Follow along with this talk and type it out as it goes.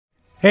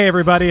Hey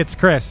everybody, it's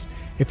Chris.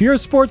 If you're a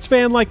sports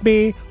fan like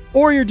me,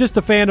 or you're just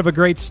a fan of a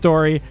great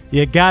story,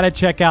 you gotta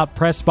check out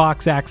Press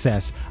Box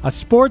Access, a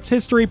sports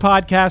history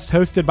podcast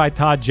hosted by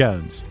Todd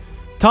Jones.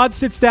 Todd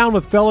sits down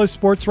with fellow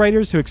sports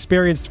writers who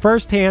experienced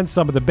firsthand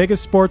some of the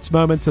biggest sports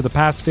moments of the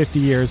past 50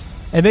 years,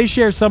 and they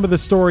share some of the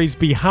stories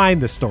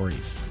behind the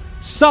stories,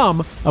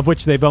 some of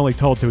which they've only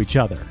told to each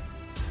other.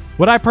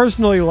 What I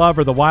personally love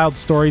are the wild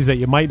stories that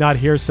you might not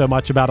hear so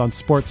much about on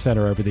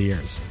SportsCenter over the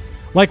years.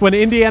 Like when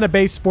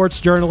Indiana-based sports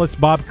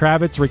journalist Bob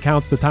Kravitz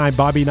recounts the time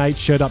Bobby Knight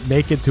showed up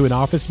naked to an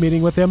office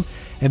meeting with him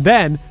and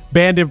then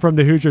banned him from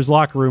the Hoosiers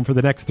locker room for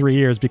the next 3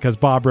 years because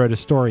Bob wrote a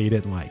story he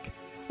didn't like.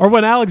 Or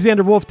when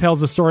Alexander Wolf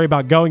tells the story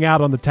about going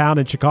out on the town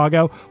in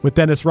Chicago with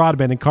Dennis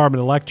Rodman and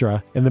Carmen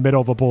Electra in the middle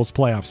of a Bulls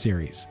playoff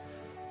series.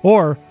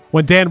 Or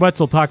when Dan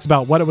Wetzel talks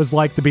about what it was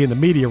like to be in the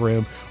media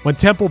room when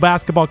Temple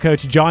basketball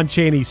coach John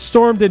Chaney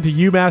stormed into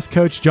UMass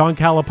coach John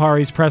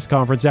Calipari's press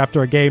conference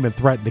after a game and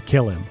threatened to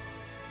kill him.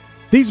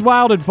 These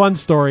wild and fun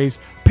stories,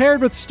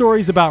 paired with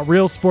stories about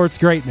real sports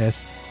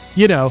greatness,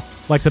 you know,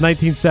 like the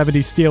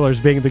 1970s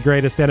Steelers being the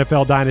greatest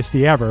NFL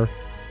dynasty ever,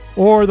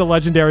 or the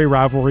legendary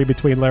rivalry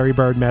between Larry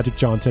Bird and Magic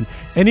Johnson,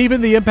 and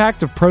even the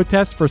impact of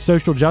protests for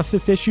social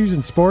justice issues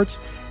in sports,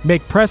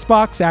 make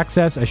Pressbox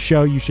Access a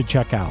show you should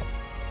check out.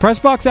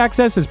 Pressbox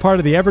Access is part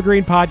of the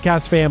Evergreen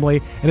Podcast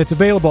family, and it's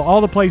available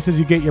all the places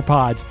you get your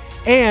pods,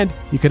 and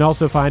you can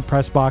also find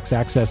Pressbox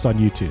Access on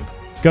YouTube.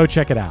 Go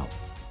check it out.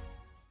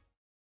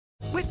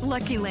 With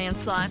Lucky Land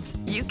Slots,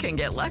 you can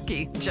get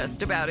lucky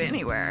just about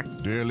anywhere.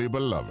 Dearly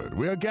beloved,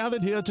 we are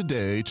gathered here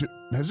today to...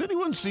 Has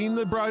anyone seen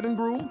the bride and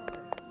groom?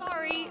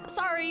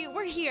 Sorry,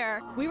 we're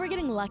here. We were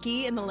getting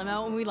lucky in the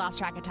limo and we lost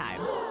track of time.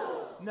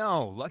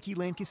 No, Lucky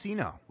Land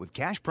Casino, with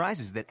cash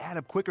prizes that add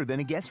up quicker than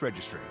a guest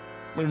registry.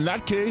 In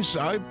that case,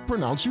 I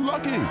pronounce you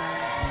lucky.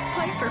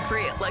 Play for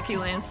free at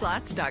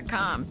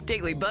LuckyLandSlots.com.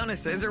 Daily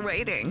bonuses are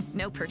waiting.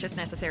 No purchase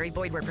necessary.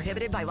 Void where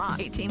prohibited by law.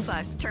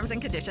 18+. Terms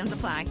and conditions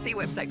apply. See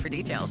website for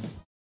details.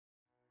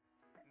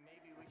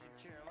 Maybe we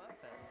should cheer him up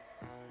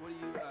then. What do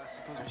you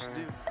suppose we should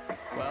do?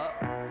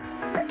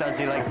 Well, does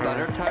he like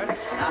butter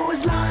tarts? I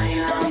was lying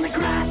on the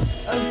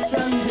grass of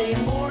Sunday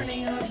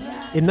morning of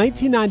that. In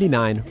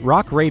 1999,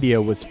 rock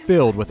radio was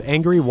filled with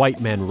angry white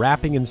men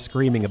rapping and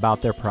screaming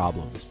about their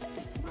problems.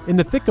 In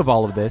the thick of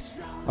all of this,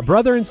 a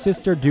brother and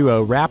sister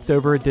duo rapped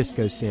over a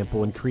disco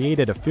sample and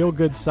created a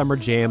feel-good summer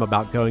jam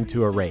about going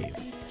to a rave.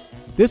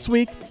 This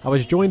week, I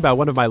was joined by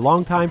one of my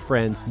longtime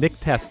friends, Nick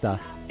Testa,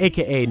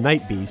 aka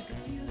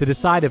Nightbeast, to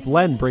decide if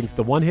Len brings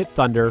the one-hit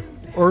thunder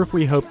or if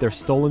we hope their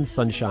stolen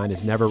sunshine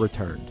is never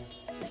returned.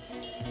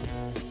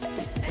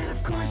 And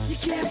of course you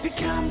can't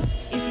become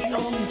if you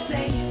only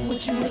say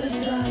what you would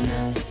have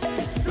done.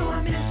 So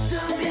I missed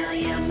a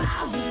million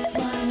miles of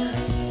fun.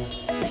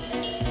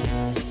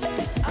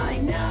 I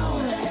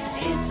know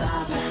it's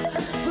up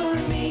for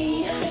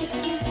me. If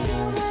you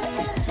steal my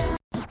sunshine.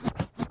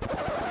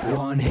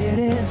 One hit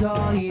is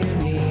all you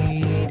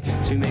need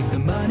to make the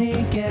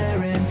money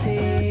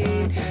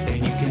guaranteed, and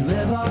you can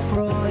live off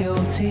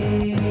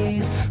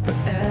royalties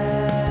forever.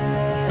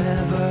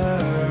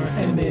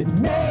 And it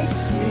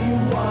makes me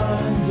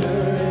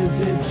wonder, is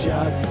it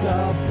just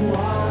a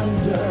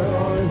blunder,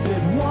 or is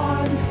it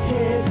one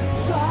hit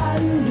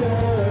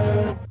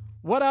thunder?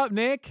 What up,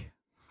 Nick?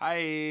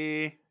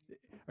 Hi.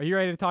 Are you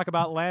ready to talk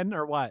about Len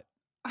or what?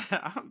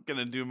 I'm going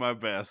to do my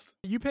best.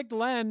 You picked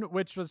Len,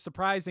 which was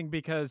surprising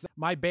because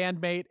my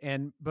bandmate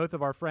and both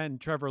of our friend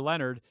Trevor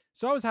Leonard,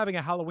 so I was having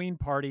a Halloween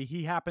party.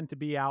 He happened to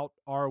be out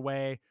our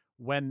way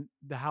when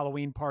the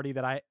Halloween party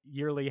that I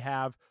yearly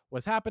have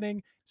was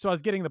happening. So I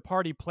was getting the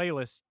party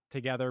playlist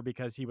together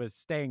because he was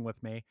staying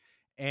with me.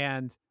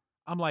 And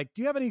I'm like,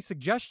 do you have any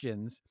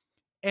suggestions?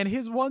 And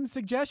his one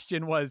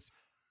suggestion was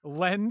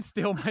Len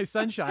Steal My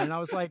Sunshine. And I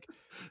was like,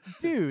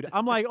 dude,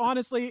 I'm like,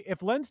 honestly,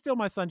 if Len Steal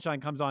My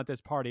Sunshine comes on at this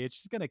party, it's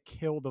just going to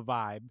kill the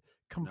vibe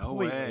completely. No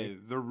way.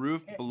 The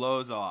roof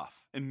blows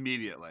off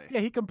immediately. Yeah,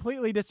 he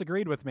completely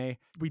disagreed with me.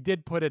 We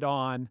did put it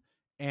on,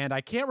 and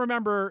I can't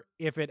remember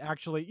if it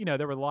actually, you know,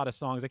 there were a lot of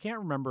songs. I can't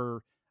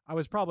remember. I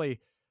was probably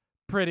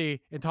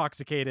pretty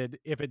intoxicated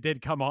if it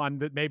did come on,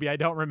 that maybe I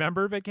don't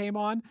remember if it came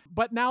on.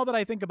 But now that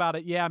I think about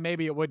it, yeah,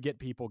 maybe it would get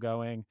people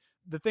going.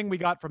 The thing we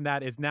got from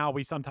that is now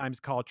we sometimes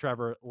call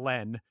Trevor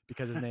Len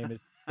because his name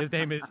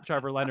is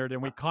Trevor Leonard,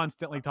 and we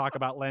constantly talk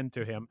about Len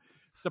to him.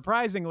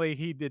 Surprisingly,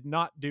 he did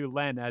not do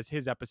Len as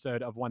his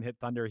episode of One Hit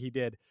Thunder. He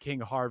did King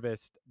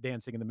Harvest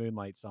Dancing in the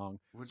Moonlight song,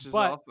 which is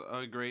also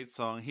a great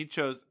song. He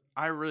chose.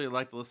 I really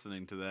liked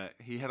listening to that.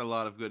 He had a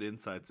lot of good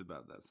insights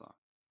about that song.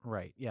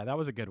 Right. Yeah, that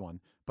was a good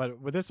one. But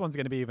with this one's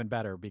going to be even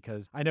better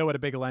because I know what a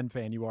big Len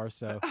fan you are.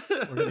 So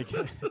we're going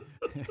to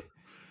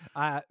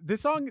get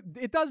this song.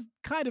 It does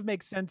kind of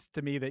make sense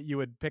to me that you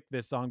would pick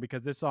this song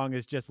because this song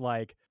is just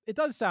like, it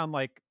does sound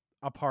like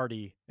a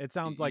party. It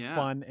sounds like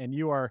fun, and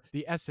you are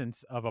the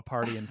essence of a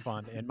party and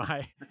fun in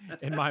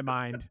my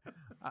mind.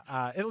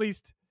 At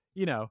least,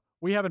 you know,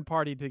 we haven't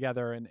partied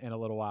together in a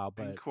little while,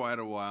 but in quite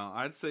a while.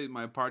 I'd say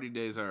my party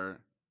days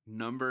are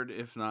numbered,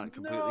 if not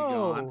completely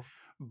gone.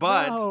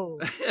 but No.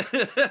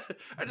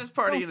 I just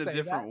party Don't in a say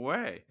different that.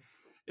 way.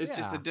 It's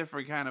just a Yeah.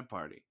 different kind of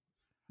party.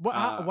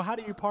 How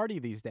do you party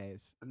these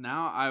days?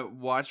 Now I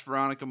watch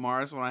Veronica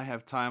Mars when I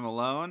have time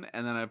alone,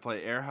 and then I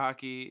play air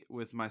hockey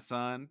with my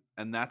son,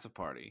 and that's a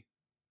party.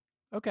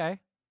 Okay.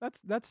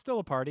 That's still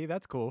a party.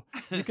 That's cool.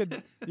 You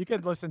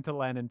could listen to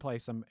Len and play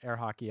some air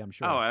hockey, I'm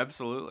sure. Oh,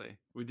 absolutely.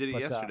 We did it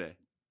But, yesterday.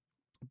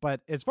 But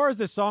as far as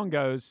this song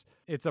goes,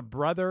 it's a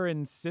brother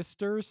and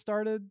sister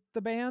started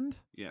the band.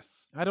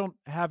 Yes. I don't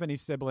have any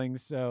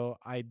siblings, so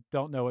I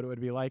don't know what it would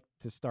be like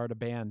to start a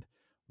band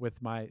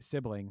with my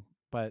sibling.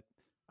 But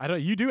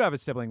you do have a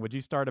sibling. Would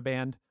you start a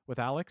band with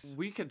Alex?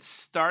 We could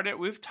start it.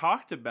 We've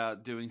talked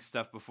about doing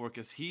stuff before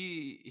because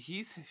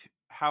he's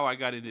how I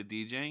got into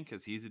DJing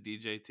because he's a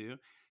DJ too.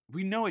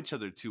 We know each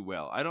other too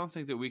well. I don't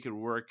think that we could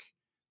work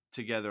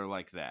together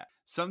like that.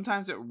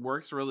 Sometimes it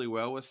works really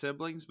well with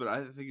siblings, but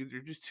I think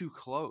they're just too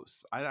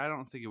close. I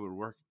don't think it would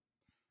work.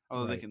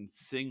 Although they can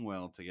sing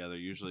well together.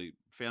 Usually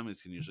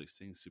families can usually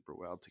sing super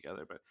well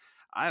together, but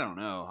I don't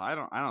know. I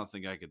don't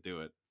think I could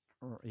do it.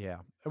 Yeah.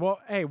 Well,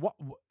 hey,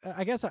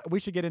 I guess we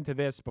should get into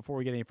this before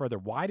we get any further.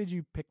 Why did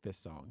you pick this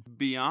song?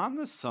 Beyond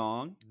the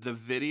song, the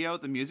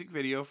music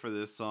video for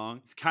this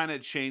song kind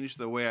of changed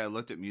the way I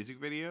looked at music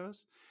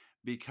videos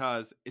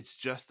because it's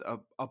just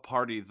a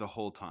party the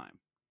whole time.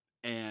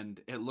 And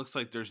it looks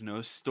like there's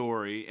no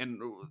story.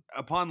 And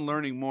upon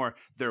learning more,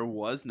 there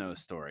was no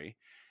story.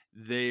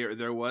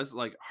 There was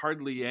like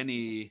hardly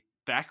any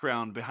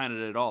background behind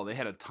it at all. They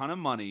had a ton of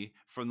money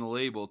from the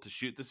label to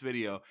shoot this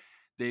video.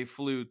 They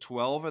flew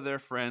 12 of their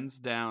friends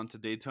down to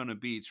Daytona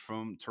Beach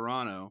from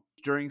Toronto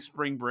during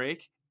spring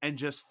break and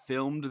just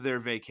filmed their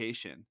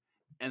vacation.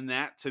 And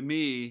that to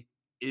me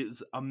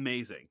is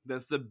amazing.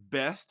 That's the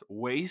best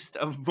waste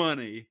of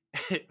money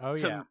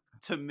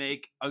to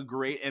make a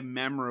great and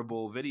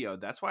memorable video.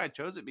 That's why I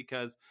chose it,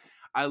 because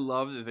I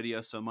love the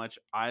video so much.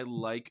 I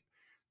like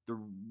the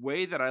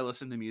way that I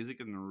listen to music,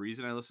 and the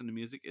reason I listen to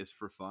music is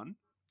for fun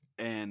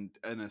and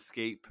an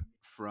escape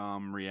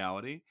from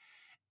reality.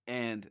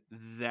 And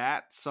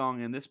that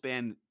song and this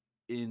band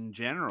in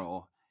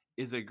general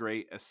is a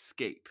great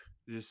escape.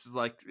 Just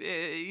like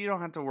you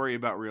don't have to worry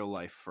about real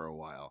life for a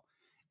while.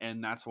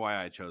 And that's why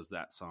I chose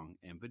that song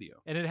and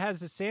video. And it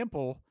has a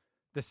sample.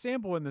 The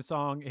sample in the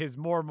song is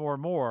More, More,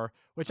 More,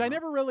 which I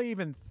never really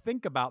even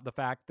think about the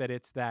fact that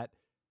it's that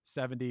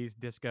 70s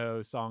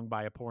disco song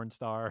by a porn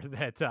star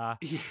that,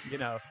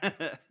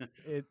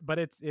 but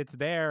it's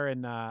there.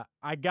 And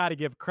I got to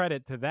give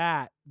credit to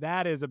that.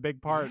 That is a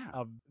big part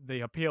of the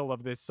appeal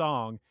of this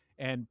song.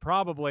 And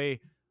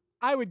probably,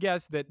 I would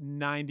guess that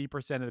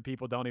 90% of the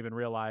people don't even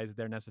realize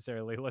they're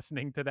necessarily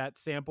listening to that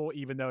sample,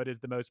 even though it is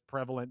the most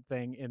prevalent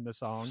thing in the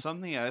song.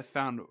 Something I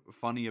found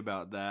funny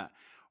about that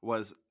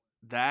was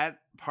that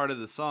part of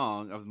the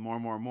song of More,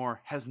 More, More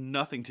has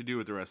nothing to do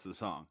with the rest of the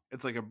song.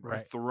 It's like a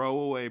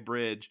throwaway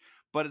bridge,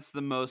 but it's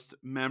the most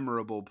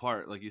memorable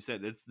part. Like you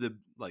said, it's the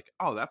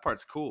oh, that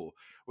part's cool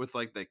with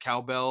like the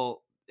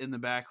cowbell in the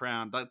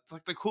background. That's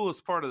like the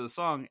coolest part of the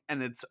song,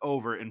 and it's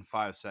over in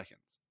 5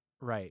 seconds.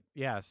 Right.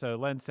 Yeah. So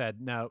Len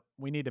said, no,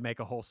 we need to make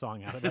a whole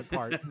song out of that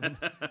part.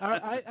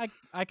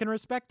 I can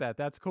respect that.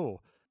 That's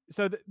cool.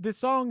 So this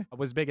song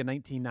was big in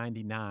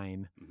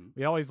 1999. Mm-hmm.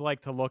 We always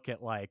like to look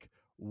at like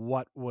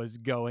what was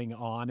going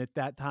on at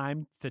that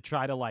time to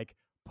try to like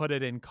put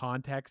it in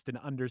context and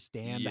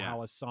understand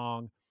how a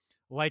song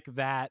like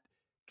that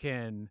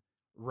can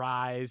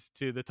rise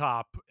to the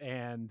top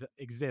and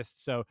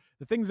exist. So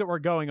the things that were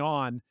going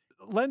on,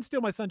 Len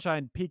Steal My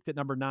Sunshine peaked at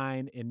number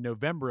 9 in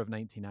November of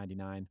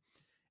 1999.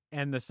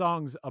 And the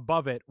songs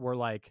above it were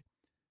like,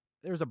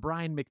 there's a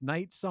Brian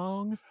McKnight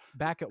song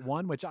back at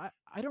 1, which I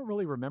don't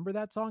really remember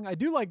that song. I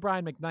do like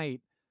Brian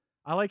McKnight.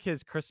 I like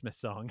his Christmas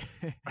song.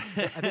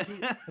 I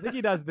think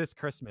he does This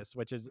Christmas,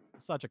 which is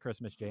such a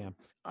Christmas jam.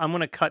 I'm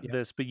going to cut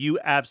this, but you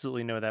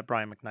absolutely know that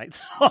Brian McKnight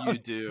song. You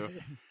do.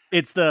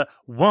 It's the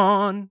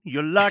one,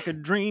 you're like a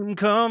dream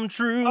come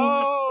true.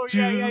 Oh,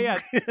 yeah.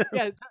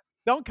 Yeah,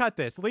 don't cut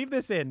this. Leave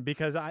this in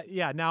because I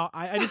didn't know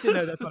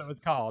that's what it was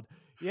called.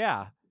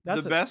 Yeah.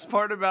 The best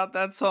part about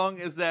that song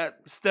is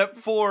that step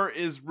 4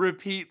 is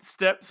repeat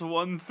steps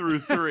 1 through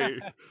 3.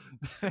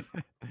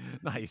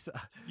 Nice.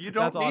 You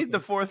don't need the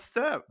 4th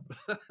step.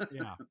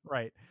 Yeah,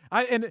 right.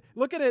 And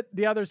look at it.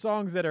 The other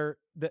songs that are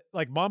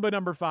like Mambo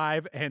Number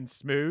 5 and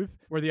Smooth,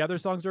 where the other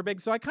songs are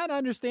big. So I kind of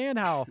understand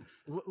how,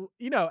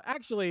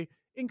 actually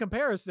in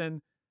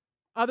comparison,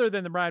 other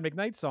than the Brian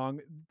McKnight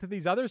song, to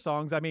these other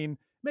songs, I mean,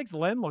 makes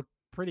Len look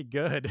pretty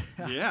good.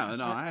 Yeah,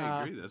 no,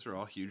 I agree. Those are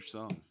all huge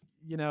songs.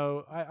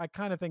 I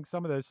kind of think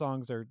some of those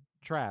songs are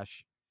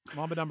trash.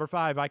 Mamba Number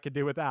 5 I could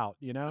do without,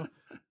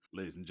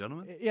 Ladies and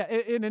gentlemen. Yeah,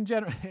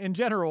 in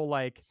general,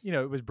 like,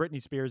 it was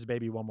Britney Spears'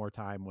 Baby One More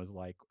Time was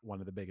like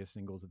one of the biggest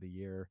singles of the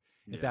year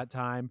at that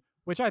time,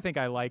 which I think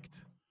I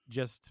liked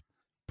just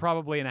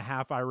probably in a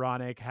half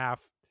ironic, half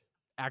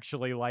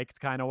actually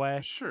liked kind of way.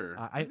 Sure.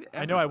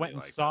 I know I went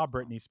and saw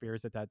Britney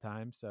Spears at that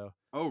time, so.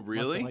 Oh,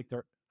 really? Liked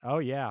her. Oh,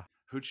 yeah.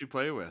 Who'd you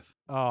play with?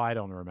 Oh, I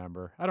don't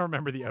remember. I don't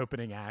remember the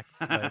opening acts,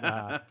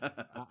 but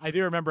I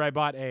do remember I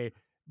bought a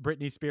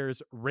Britney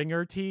Spears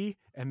ringer tee,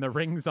 and the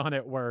rings on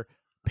it were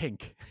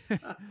pink.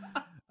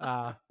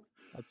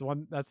 That's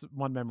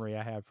one memory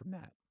I have from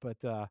that.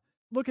 But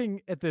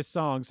looking at this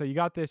song, so you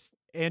got this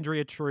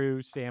Andrea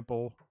True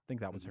sample. I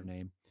think that was her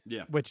name.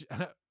 Yeah. Which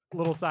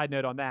little side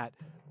note on that.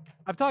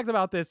 I've talked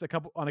about this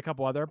on a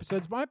couple other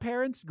episodes. My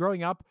parents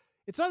growing up,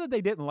 it's not that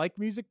they didn't like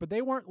music, but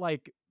they weren't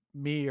like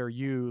me or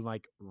you,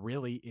 like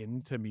really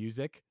into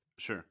music.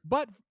 Sure.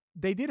 But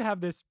they did have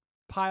this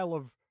pile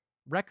of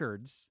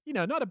records,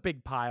 not a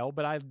big pile,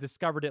 but I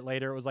discovered it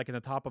later. It was like in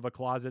the top of a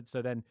closet.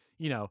 So then,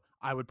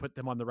 I would put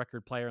them on the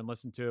record player and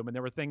listen to them. And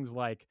there were things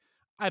like,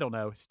 I don't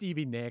know,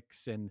 Stevie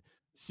Nicks and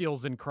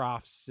Seals and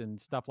Crofts and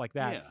stuff like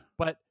that. Yeah.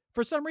 But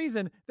for some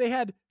reason, they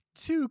had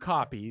two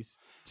copies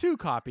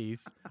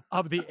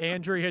of the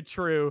Andrea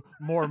True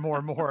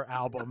More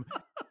album,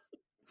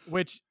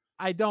 which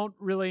I don't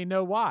really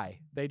know why.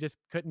 They just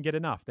couldn't get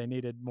enough. They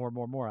needed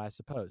more, I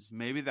suppose.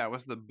 Maybe that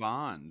was the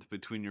bond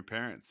between your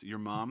parents. Your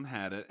mom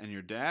had it and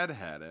your dad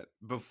had it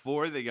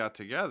before they got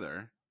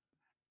together.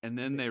 And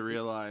then they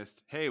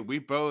realized, hey, we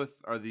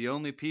both are the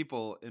only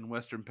people in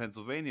Western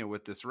Pennsylvania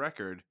with this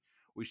record.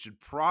 We should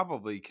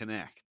probably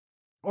connect.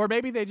 Or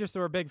maybe they just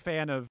were a big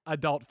fan of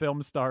adult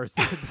film stars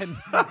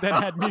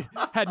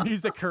that had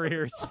music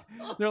careers.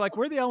 They're like,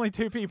 we're the only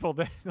two people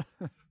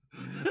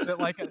that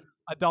like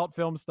adult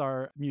film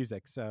star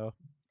music. So,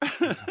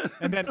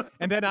 and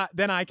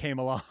then I came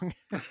along.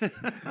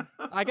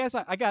 I guess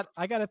I got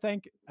to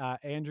thank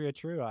Andrea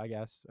True, I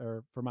guess,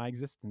 or for my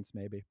existence,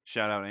 maybe.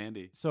 Shout out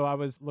Andy. So I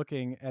was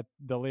looking at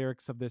the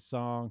lyrics of this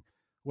song,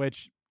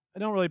 which I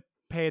don't really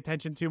pay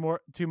attention to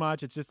too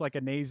much. It's just like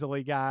a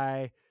nasally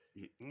guy.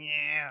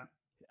 Yeah.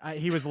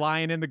 He was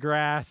lying in the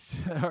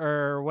grass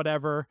or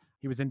whatever.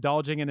 He was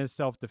indulging in his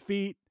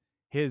self-defeat.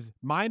 His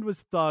mind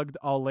was thugged,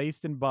 all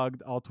laced and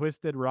bugged, all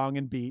twisted, wrong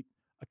and beat,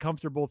 a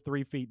comfortable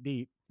 3 feet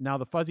deep. Now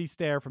the fuzzy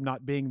stare from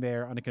not being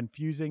there on a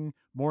confusing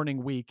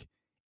morning week,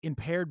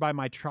 impaired by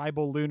my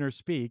tribal lunar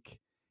speak.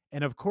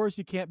 And of course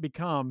you can't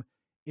become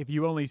if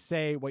you only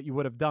say what you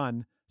would have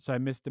done, so I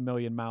missed a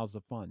million miles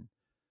of fun.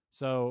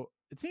 So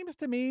it seems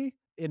to me,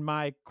 in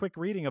my quick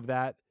reading of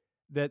that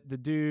the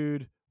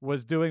dude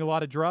was doing a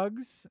lot of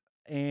drugs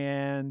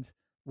and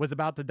was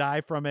about to die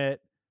from it,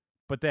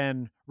 but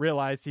then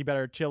realized he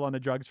better chill on the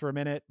drugs for a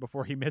minute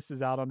before he misses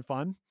out on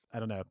fun. I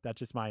don't know. That's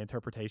just my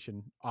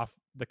interpretation off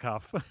the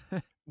cuff.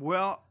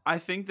 Well, I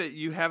think that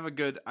you have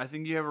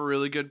a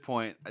really good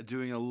point.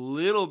 Doing a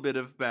little bit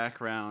of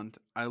background,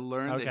 I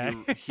learned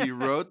that he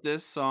wrote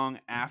this song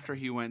after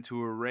he went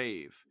to a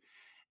rave.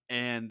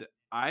 And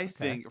I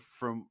think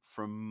from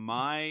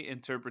my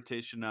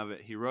interpretation of it,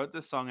 he wrote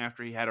this song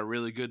after he had a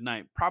really good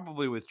night,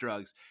 probably with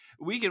drugs.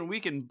 We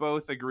can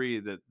both agree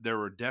that there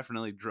were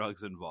definitely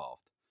drugs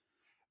involved.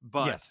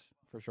 But yes,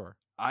 for sure.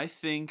 I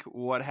think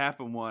what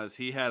happened was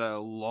he had a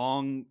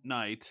long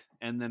night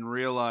and then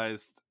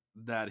realized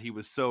that he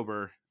was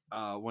sober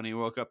when he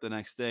woke up the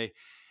next day,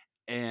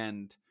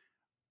 and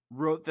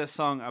wrote this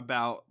song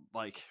about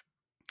like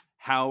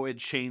how it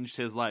changed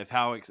his life,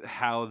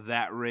 how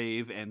that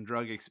rave and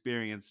drug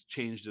experience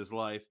changed his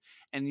life,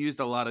 and used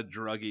a lot of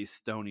druggy,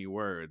 stony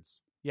words.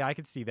 Yeah, I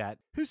could see that.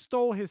 Who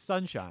stole his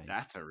sunshine?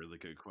 That's a really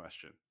good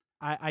question.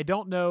 I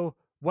don't know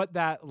what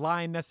that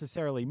line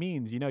necessarily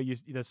means.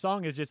 The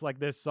song is just like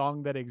this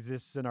song that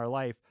exists in our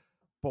life,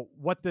 but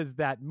what does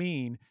that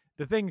mean?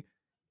 The thing,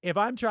 if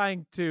I'm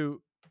trying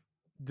to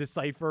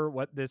decipher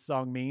what this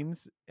song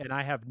means, and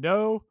I have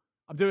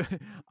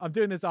I'm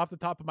doing this off the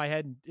top of my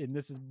head, and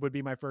this would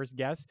be my first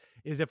guess,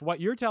 is if what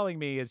you're telling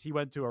me is he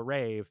went to a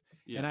rave,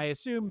 and I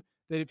assume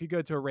that if you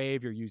go to a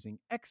rave, you're using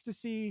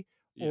ecstasy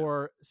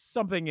or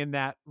something in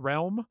that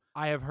realm.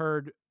 I have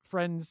heard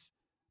friends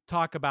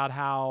talk about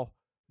how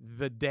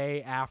the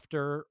day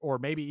after, or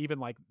maybe even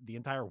like the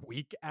entire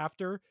week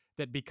after,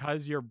 that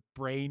because your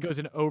brain goes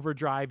in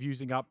overdrive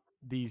using up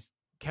these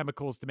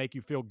chemicals to make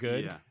you feel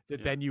good,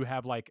 then you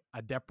have like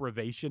a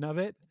deprivation of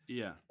it.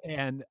 Yeah.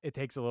 And it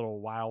takes a little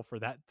while for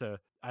that to,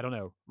 I don't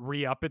know,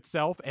 re-up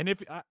itself. And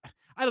if,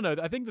 I don't know,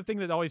 I think the thing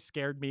that always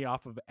scared me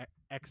off of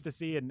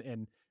ecstasy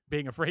and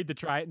being afraid to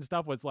try it and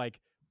stuff was like,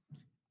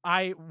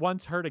 I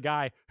once heard a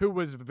guy who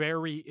was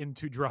very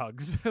into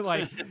drugs.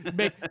 Like,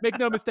 make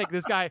no mistake,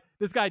 this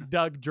guy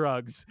dug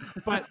drugs.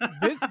 But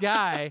this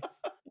guy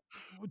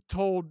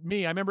told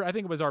me, I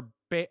think it was our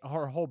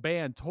whole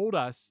band told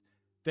us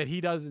that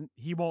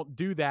he won't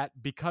do that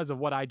because of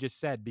what I just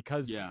said,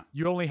 because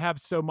you only have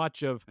so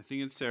much of, I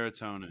think it's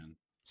serotonin.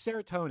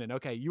 Serotonin.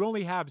 Okay. You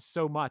only have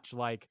so much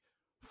like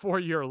for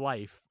your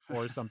life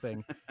or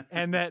something.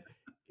 and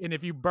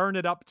if you burn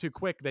it up too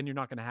quick, then you're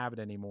not going to have it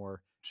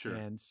anymore. Sure.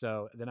 And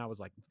so then I was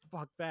like,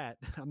 fuck that.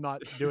 I'm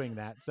not doing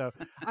that. So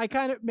I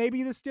kind of,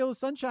 maybe the steal of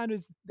sunshine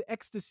is the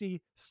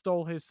ecstasy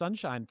stole his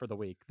sunshine for the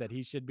week, that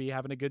he should be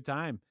having a good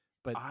time,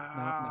 but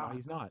no,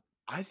 he's not.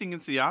 I think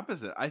it's the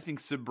opposite. I think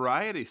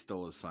sobriety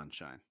stole his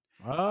sunshine.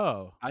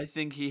 Oh. I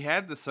think he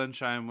had the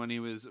sunshine when he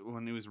was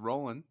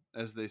rolling,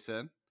 as they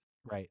said.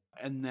 Right.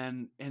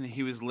 And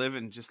he was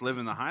living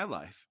the high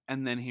life.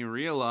 And then he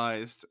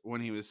realized when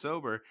he was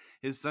sober,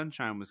 his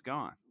sunshine was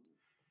gone.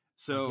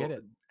 So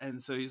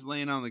it. so he's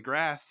laying on the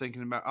grass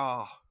thinking about,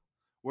 oh,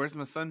 where's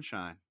my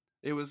sunshine?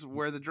 It was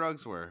where the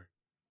drugs were.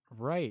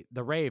 Right,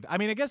 the rave. I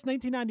mean, I guess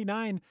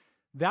 1999,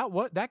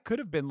 that could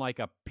have been like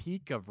a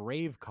peak of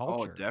rave Oh,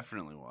 culture. it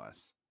definitely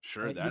was.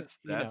 Sure, You know,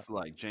 that's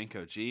like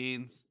Janko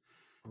jeans.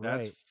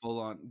 That's right. full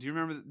on. Do you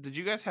remember? Did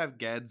you guys have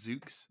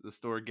Gadzooks? The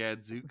store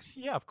Gadzooks?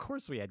 Yeah, of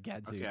course we had Okay,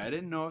 Gadzooks. I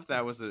didn't know if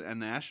that was a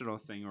national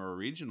thing or a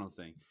regional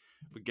thing,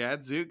 but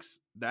Gadzooks,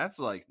 that's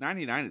like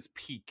 99 is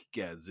peak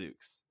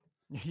Gadzooks.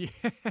 Yeah,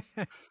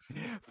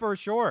 for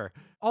sure.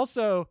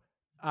 Also,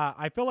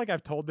 I feel like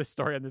I've told this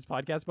story on this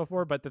podcast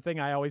before, but the thing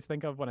I always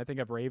think of when I think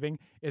of raving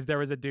is there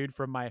was a dude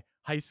from my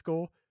high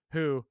school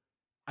who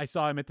I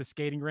saw him at the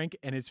skating rink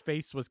and his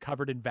face was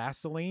covered in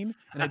Vaseline,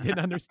 and I didn't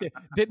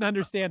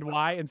understand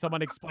why. And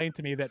someone explained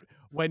to me that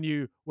when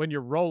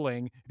you're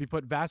rolling, if you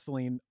put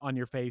Vaseline on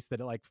your face, that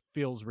it like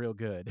feels real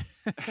good.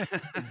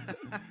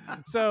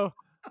 So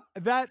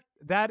that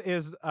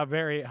is a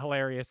very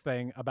hilarious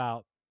thing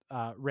about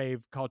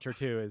rave culture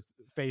too, is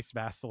face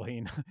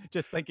Vaseline.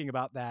 Just thinking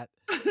about that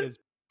is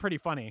pretty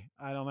funny.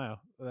 I don't know,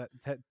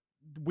 that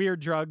weird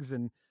drugs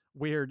and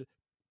weird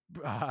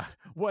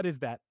what is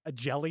that, a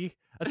jelly?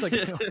 That's like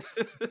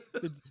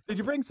did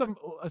you bring some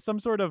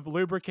sort of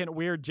lubricant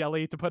weird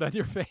jelly to put on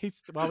your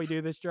face while we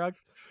do this drug?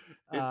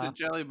 It's a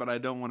jelly, but I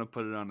don't want to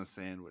put it on a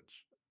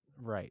sandwich.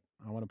 Right,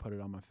 I want to put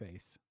it on my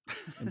face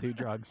and do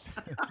drugs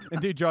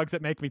and do drugs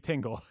that make me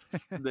tingle.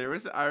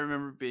 I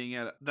remember being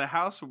at the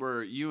house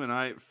where you and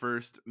I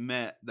first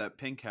met, that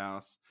pink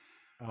house.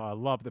 Oh, I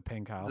love the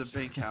pink house. The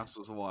pink house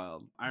was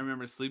wild. I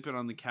remember sleeping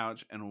on the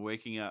couch and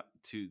waking up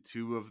to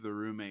two of the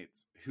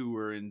roommates who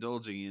were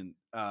indulging in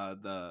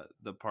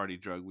the party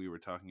drug we were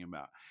talking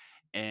about,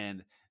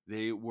 and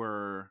they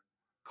were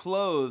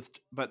clothed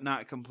but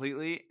not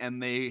completely,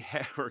 and they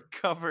were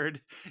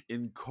covered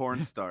in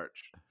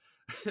cornstarch.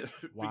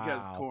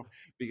 Wow.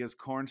 because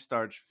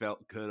cornstarch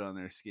felt good on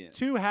their skin.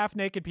 Two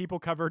half-naked people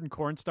covered in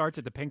cornstarch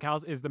at the pink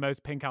house is the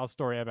most pink house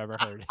story I've ever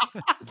heard.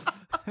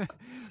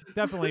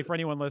 Definitely, for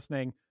anyone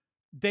listening,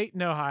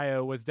 Dayton,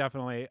 Ohio was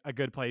definitely a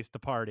good place to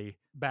party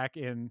back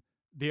in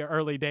the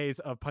early days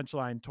of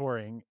Punchline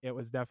touring. It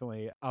was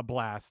definitely a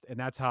blast, and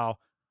that's how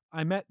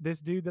I met this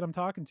dude that I'm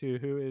talking to,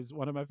 who is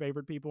one of my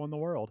favorite people in the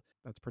world.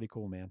 That's pretty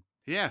cool, man.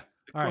 Yeah,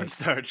 All right.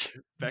 cornstarch.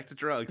 Back to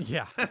drugs.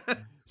 Yeah.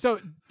 So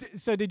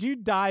did you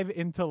dive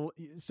into?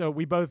 So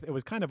we both. It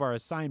was kind of our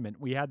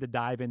assignment. We had to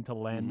dive into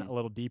Len a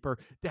little deeper.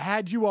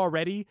 Had you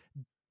already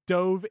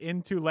dove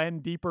into Len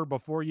deeper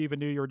before you even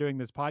knew you were doing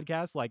this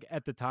podcast, like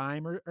at the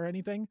time or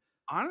anything?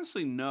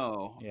 Honestly,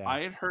 no. Yeah,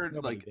 I had heard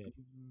nobody like did.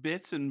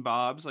 bits and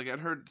bobs. Like I'd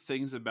heard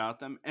things about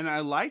them, and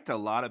I liked a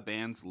lot of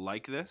bands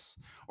like this,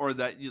 or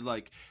that you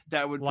like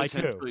that would Like who?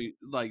 potentially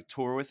like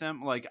tour with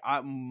them. Like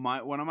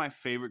one of my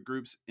favorite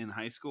groups in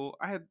high school.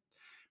 I had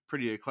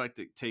pretty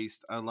eclectic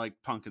taste. I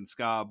liked punk and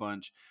ska a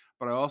bunch,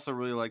 but I also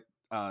really liked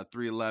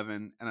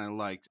 311, and I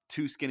liked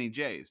Two Skinny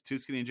Jays. Two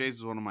Skinny Jays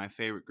is one of my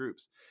favorite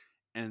groups,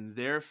 and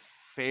they're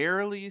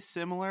fairly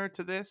similar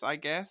to this, I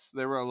guess.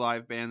 They were a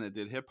live band that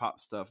did hip hop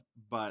stuff,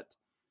 but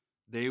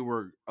they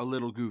were a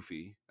little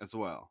goofy as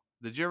well.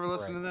 Did you ever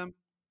listen to them?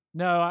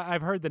 No,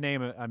 I've heard the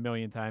name a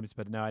million times,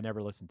 but no, I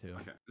never listened to them.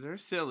 Okay. They're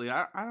silly.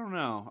 I don't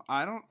know.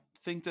 I don't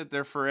think that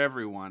they're for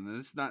everyone. And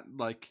it's not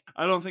like,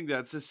 I don't think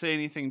that's to say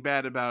anything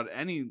bad about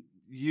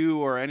you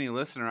or any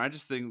listener. I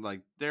just think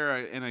like they're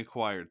an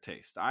acquired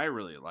taste. I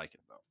really like it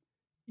though.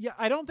 Yeah,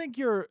 I don't think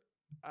you're.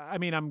 I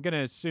mean, I'm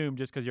gonna assume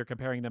just because you're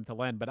comparing them to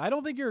Len, but I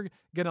don't think you're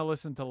gonna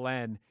listen to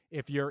Len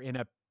if you're in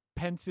a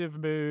pensive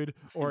mood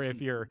or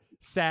if you're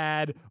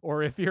sad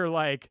or if you're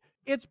like,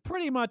 it's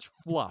pretty much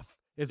fluff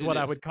is what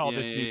I would call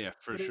this music. Yeah,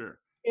 for sure.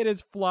 It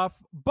is fluff,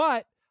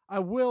 but I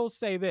will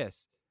say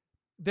this.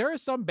 There are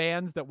some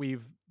bands that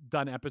we've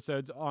done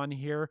episodes on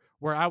here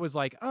where I was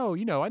like, oh,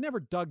 I never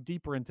dug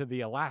deeper into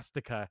the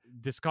Elastica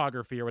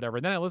discography or whatever.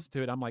 And then I listened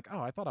to it. I'm like, oh,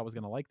 I thought I was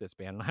going to like this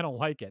band and I don't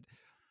like it.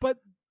 But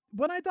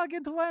when I dug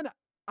into Len,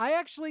 I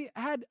actually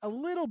had a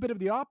little bit of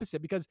the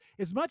opposite, because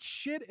as much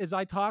shit as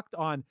I talked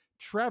on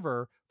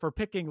Trevor for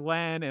picking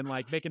Len and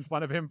like making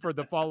fun of him for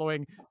the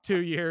following 2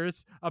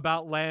 years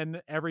about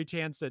Len every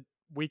chance that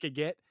we could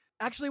get,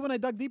 actually, when I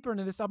dug deeper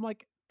into this, I'm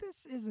like,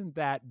 this isn't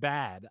that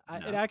bad.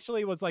 No. It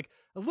actually was like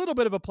a little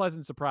bit of a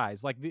pleasant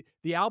surprise. Like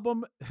the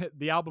album,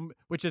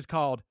 which is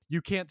called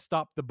 "You Can't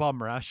Stop the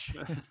Bum Rush,"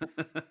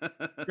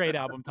 great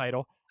album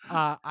title.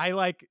 I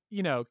like,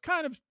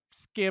 kind of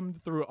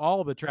skimmed through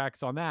all the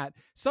tracks on that.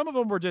 Some of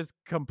them were just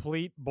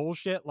complete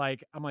bullshit.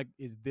 Like, I'm like,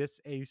 is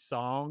this a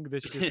song?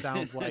 This just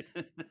sounds like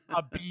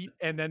a beat,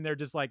 and then they're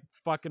just like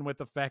fucking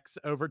with effects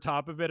over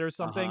top of it or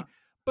something.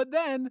 But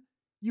then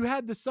you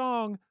had the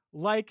song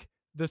like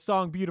the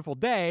song Beautiful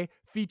Day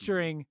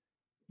featuring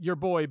your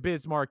boy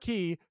Biz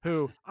Marquee,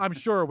 who I'm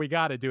sure we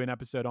got to do an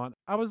episode on.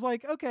 I was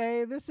like,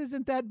 okay, this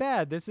isn't that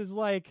bad. This is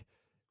like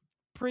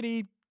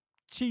pretty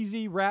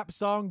cheesy rap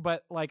song,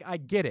 but like, I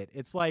get it.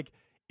 It's like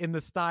in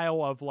the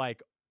style of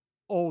like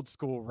old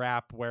school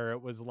rap where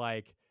it was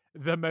like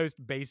the most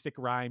basic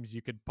rhymes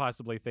you could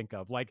possibly think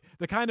of. Like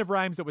the kind of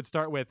rhymes that would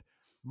start with,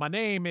 my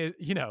name is,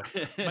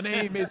 my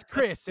name is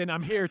Chris and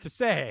I'm here to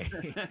say.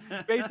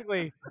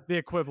 Basically the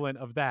equivalent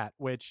of that,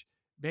 which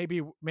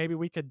maybe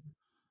we could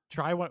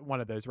try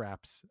one of those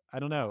raps. I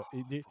don't know.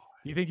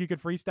 Do you think you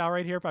could freestyle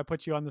right here if I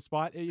put you on the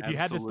spot? If you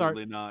had to start.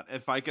 Absolutely not.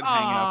 If I could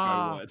hang up,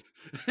 I would.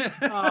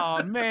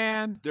 Oh,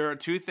 man. There are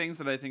two things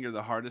that I think are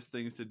the hardest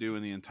things to do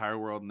in the entire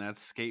world, and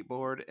that's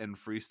skateboard and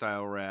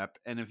freestyle rap.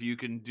 And if you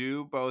can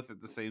do both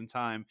at the same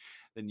time,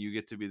 then you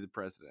get to be the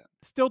president.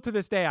 Still to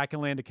this day, I can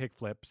land a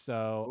kickflip,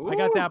 so I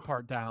got that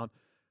part down.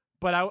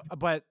 But I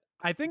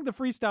think the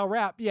freestyle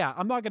rap, yeah,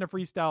 I'm not going to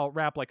freestyle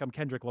rap like I'm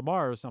Kendrick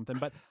Lamar or something,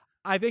 but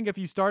I think if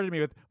you started me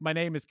with my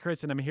name is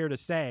Chris and I'm here to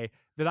say,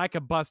 that I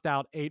could bust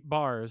out 8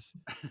 bars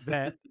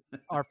that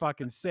are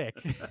fucking sick.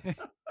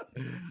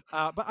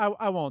 But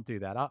I won't do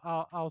that.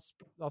 I'll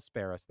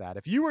spare us that.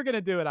 If you were going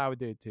to do it, I would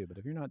do it too. But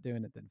if you're not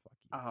doing it, then fuck you.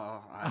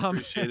 Oh, I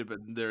appreciate it, but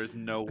there's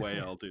no way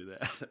I'll do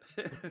that.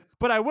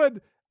 But I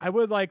would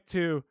like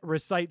to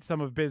recite some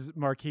of Biz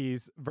Marquis'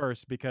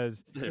 verse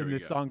because in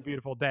this song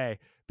Beautiful Day,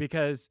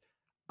 because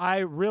I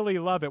really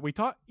love it.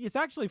 It's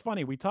actually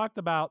funny. We talked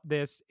about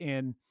this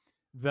in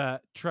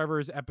the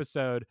Trevor's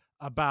episode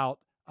about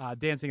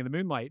Dancing in the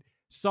Moonlight,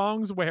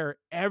 songs where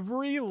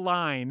every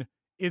line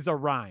is a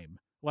rhyme.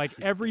 Like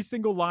every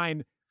single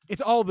line,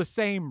 it's all the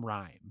same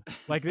rhyme.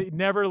 Like it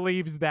never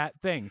leaves that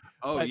thing.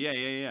 Oh,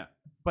 yeah.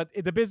 But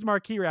the Biz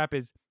Marquis rap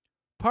is,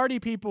 party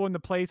people in the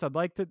place, I'd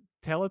like to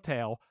tell a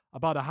tale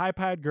about a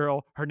high-powered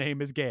girl. Her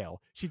name is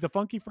Gail. She's a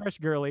funky, fresh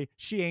girly.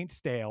 She ain't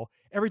stale.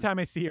 Every time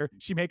I see her,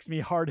 she makes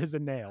me hard as a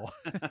nail.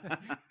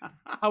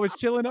 I was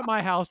chilling at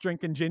my house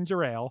drinking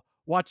ginger ale,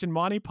 watching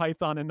Monty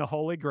Python and the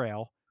Holy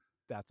Grail.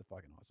 That's a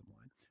fucking awesome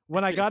line.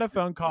 When I got a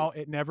phone call,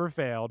 it never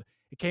failed.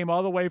 It came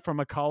all the way from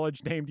a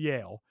college named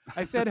Yale.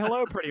 I said,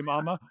 hello, pretty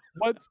mama.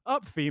 What's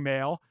up,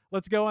 female?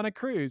 Let's go on a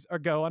cruise or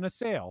go on a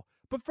sail.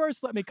 But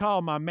first, let me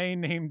call my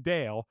main name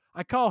Dale.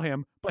 I call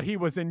him, but he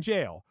was in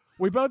jail.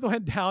 We both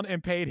went down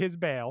and paid his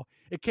bail.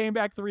 It came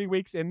back 3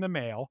 weeks in the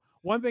mail.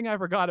 One thing I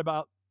forgot,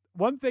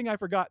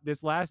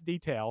 this last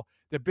detail,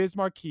 the Biz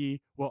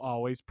Marquis will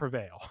always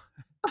prevail.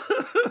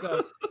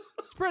 So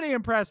it's pretty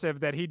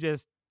impressive that he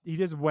just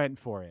went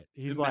for it.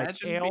 He's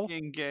Imagine like,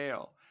 being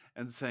Gail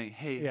and saying,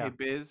 hey,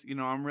 Biz,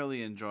 I'm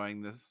really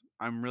enjoying this.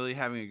 I'm really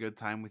having a good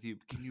time with you.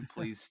 Can you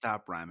please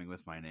stop rhyming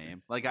with my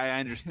name? Like,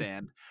 I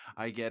understand.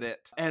 I get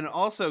it. And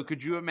also,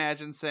 could you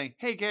imagine saying,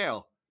 hey,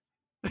 Gail,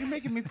 you're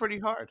making me pretty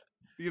hard.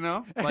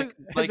 Like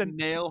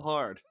nail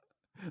hard.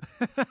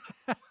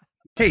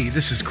 Hey,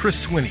 this is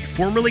Chris Swinney,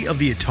 formerly of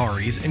the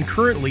Ataris and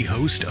currently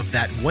host of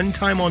That One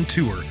Time on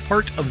Tour,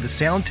 part of the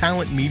Sound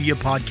Talent Media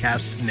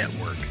Podcast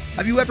Network.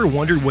 Have you ever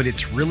wondered what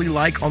it's really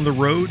like on the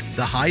road?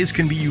 The highs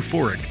can be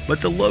euphoric, but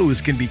the lows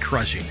can be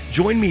crushing.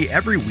 Join me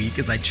every week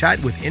as I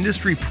chat with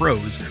industry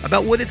pros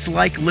about what it's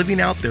like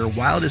living out their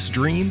wildest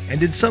dream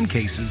and, in some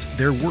cases,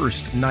 their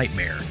worst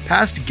nightmare.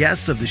 Past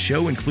guests of the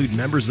show include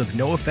members of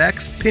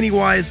NoFX,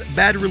 Pennywise,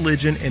 Bad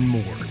Religion, and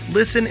more.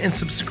 Listen and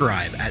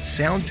subscribe at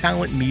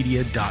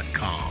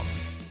soundtalentmedia.com.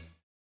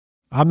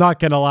 I'm not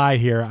going to lie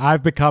here.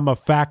 I've become a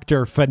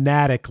Factor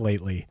fanatic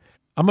lately.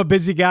 I'm a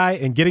busy guy,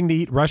 and getting to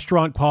eat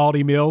restaurant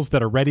quality meals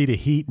that are ready to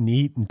heat and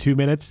eat in 2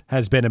 minutes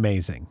has been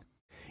amazing.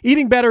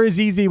 Eating better is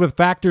easy with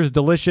Factor's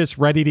delicious,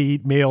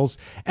 ready-to-eat meals.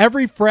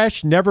 Every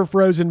fresh, never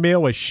frozen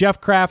meal is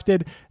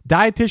chef-crafted,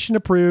 dietitian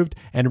approved,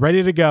 and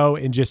ready to go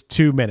in just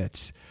 2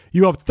 minutes.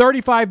 You have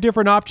 35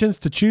 different options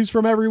to choose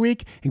from every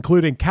week,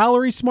 including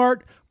Calorie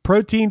Smart,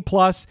 Protein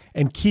Plus,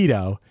 and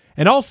Keto.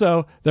 And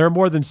also, there are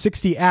more than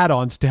 60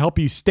 add-ons to help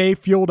you stay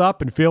fueled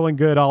up and feeling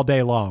good all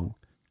day long.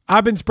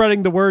 I've been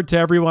spreading the word to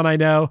everyone I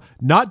know,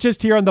 not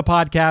just here on the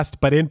podcast,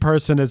 but in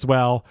person as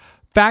well.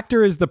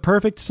 Factor is the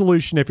perfect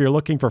solution if you're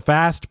looking for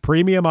fast,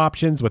 premium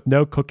options with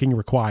no cooking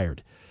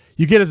required.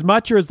 You get as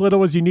much or as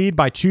little as you need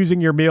by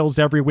choosing your meals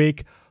every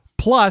week.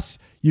 Plus,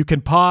 you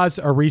can pause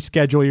or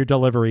reschedule your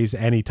deliveries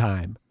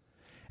anytime.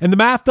 And the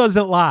math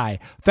doesn't lie.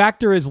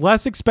 Factor is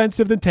less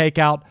expensive than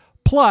takeout.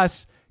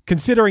 Plus,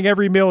 considering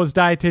every meal is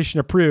dietitian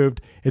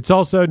approved, it's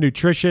also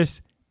nutritious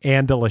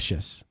and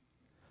delicious.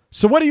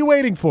 So what are you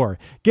waiting for?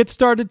 Get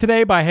started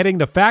today by heading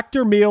to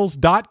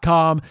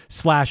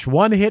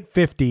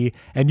factormeals.com/onehit50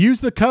 and use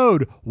the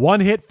code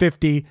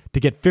onehit50 to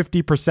get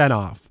 50%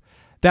 off.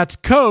 That's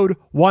code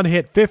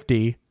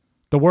onehit50,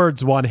 the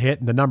words one hit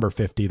and the number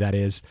 50, that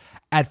is,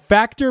 at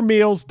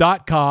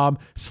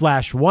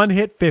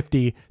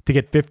factormeals.com/onehit50 to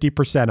get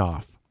 50%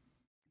 off.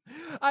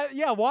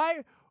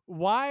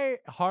 Why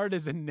hard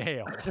as a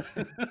nail?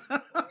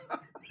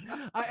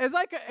 As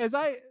I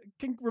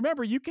can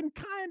remember, you can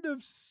kind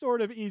of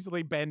sort of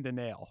easily bend a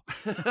nail.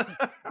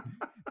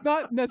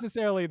 Not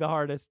necessarily the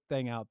hardest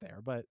thing out there,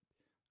 but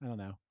I don't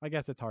know. I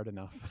guess it's hard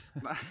enough.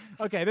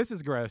 Okay, this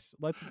is gross.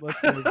 Let's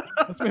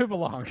move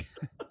along.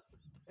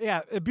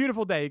 Yeah, A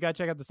Beautiful Day. You got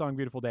to check out the song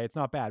Beautiful Day. It's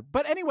not bad.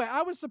 But anyway,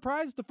 I was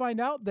surprised to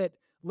find out that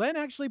Len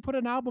actually put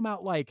an album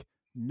out like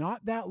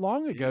not that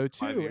long ago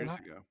too. 5 years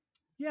ago.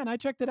 Yeah, and I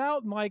checked it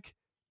out and like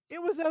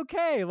it was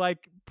okay,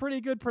 like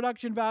pretty good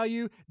production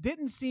value.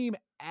 Didn't seem,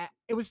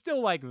 it was still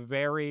like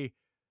very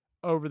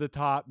over the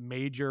top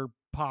major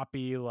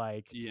poppy,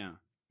 like Yeah.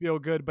 feel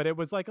good, but it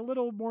was like a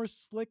little more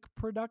slick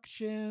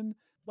production,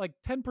 like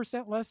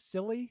 10% less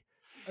silly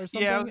or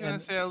something. Yeah, I was gonna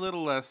And say a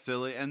little less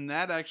silly, and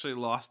that actually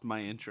lost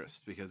my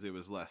interest because it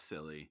was less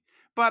silly.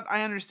 But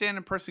I understand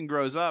a person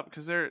grows up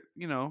because they're,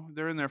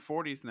 they're in their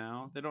 40s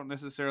now. They don't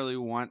necessarily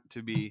want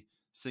to be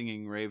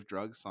singing rave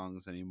drug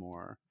songs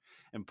anymore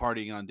and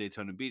partying on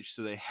Daytona Beach,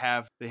 so they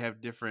have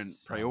different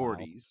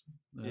priorities.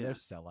 no, they're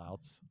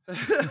sellouts.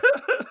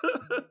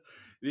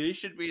 They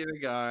should be the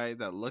guy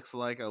that looks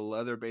like a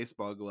leather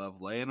baseball glove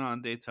laying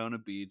on Daytona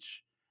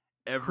Beach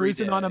every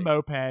Cruising day. on a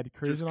moped.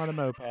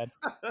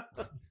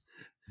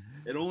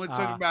 It only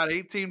took about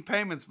 18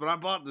 payments, but I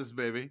bought this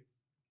baby.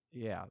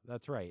 Yeah,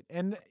 that's right.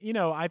 And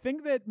I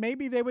think that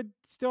maybe they would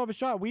still have a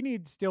shot. We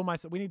need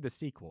we need the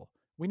sequel.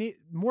 We need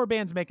more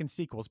bands making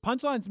sequels.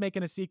 Punchline's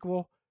making a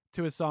sequel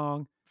to a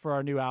song for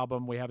our new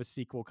album. We have a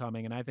sequel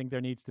coming, and I think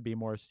there needs to be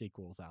more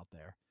sequels out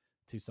there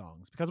to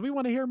songs because we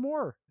want to hear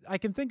more. I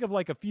can think of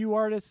like a few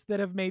artists that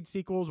have made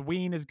sequels.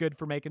 Ween is good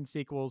for making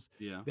sequels.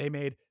 Yeah. They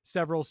made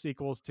several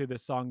sequels to the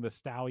song The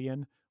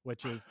Stallion,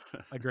 which is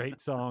a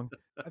great song.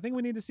 I think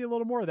we need to see a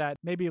little more of that.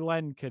 Maybe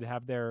Len could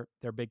have their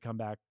big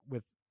comeback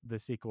with the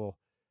sequel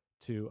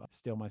to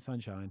Steal My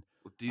Sunshine.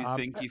 Do you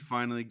think he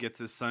finally gets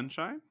his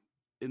sunshine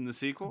in the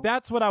sequel?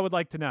 That's what I would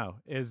like to know,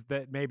 is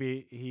that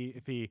maybe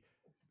if he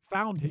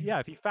found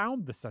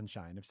the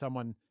sunshine, if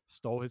someone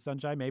stole his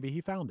sunshine, maybe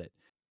he found it.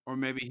 Or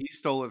maybe he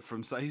stole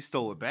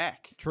it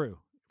back. True.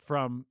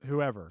 From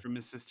whoever. From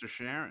his sister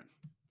Sharon.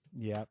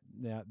 Yeah,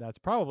 that's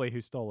probably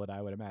who stole it,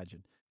 I would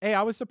imagine. Hey,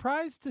 I was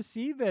surprised to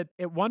see that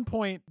at one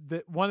point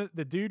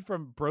the dude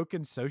from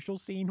Broken Social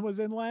Scene was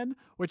in Len,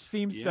 which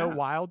seems so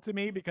wild to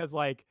me because,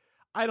 like,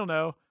 I don't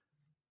know,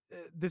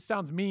 this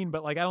sounds mean,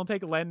 but like I don't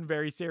take Len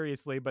very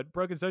seriously, but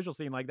Broken Social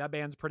Scene, like that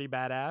band's pretty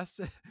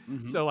badass.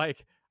 Mm-hmm. So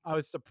like I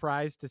was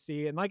surprised to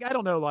see, and like I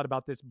don't know a lot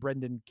about this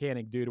Brendan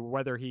Canning dude, or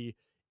whether he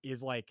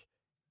is like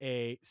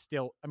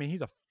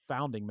he's a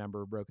founding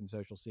member of Broken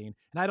Social Scene,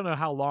 and I don't know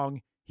how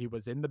long he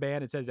was in the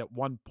band. It says at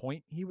one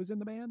point he was in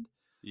the band.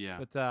 Yeah.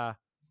 But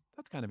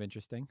that's kind of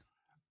interesting.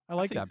 I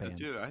like that band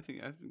too. I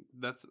think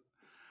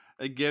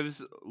it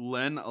gives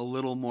Len a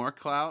little more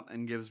clout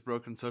and gives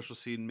Broken Social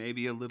Scene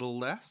maybe a little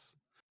less.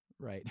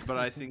 Right. But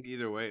I think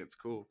either way it's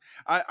cool.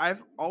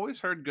 I've always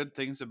heard good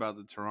things about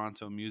the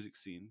Toronto music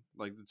scene.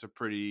 Like it's a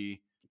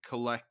pretty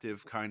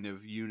collective kind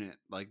of unit.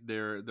 Like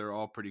they're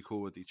all pretty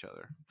cool with each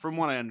other. From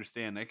what I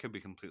understand, I could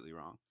be completely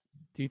wrong.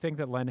 Do you think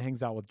that Len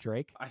hangs out with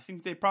Drake? I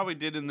think they probably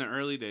did in the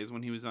early days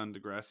when he was on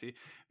Degrassi,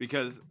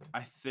 because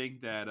I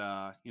think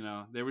that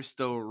they were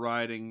still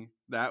riding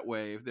that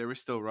wave. They were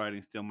still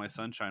riding Steal My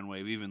Sunshine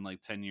wave, even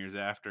like 10 years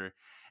after,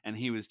 and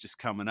he was just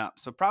coming up.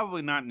 So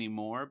probably not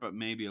anymore, but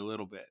maybe a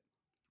little bit.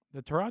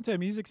 The Toronto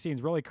music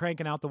scene's really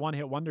cranking out the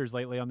one-hit wonders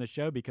lately on this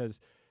show, because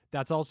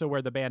that's also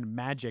where the band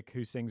Magic,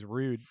 who sings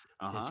Rude,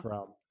 is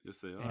from. Yes,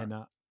 they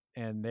are.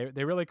 And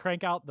they really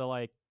crank out the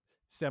like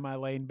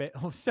semi-lame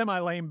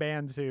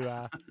bands who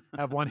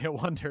have one-hit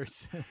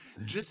wonders.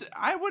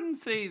 I wouldn't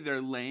say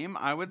they're lame.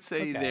 I would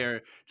say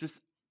they're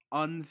just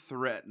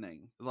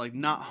unthreatening, like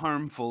not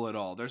harmful at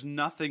all. There's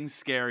nothing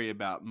scary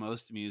about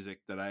most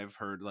music that I've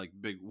heard, like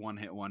big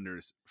one-hit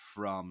wonders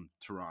from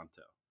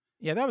Toronto.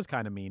 Yeah, that was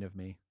kind of mean of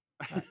me.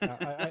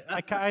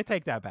 I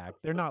take that back.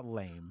 They're not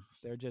lame.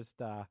 They're just,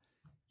 they're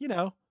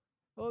a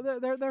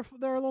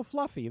little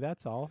fluffy.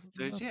 That's all.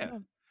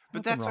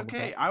 But that's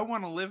okay. I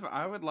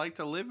would like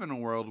to live in a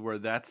world where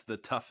that's the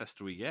toughest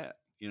we get.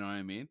 You know what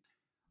I mean?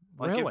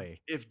 Like really?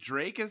 If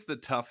Drake is the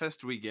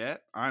toughest we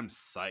get, I'm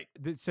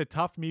psyched. So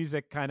tough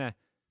music kind of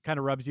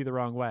rubs you the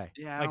wrong way.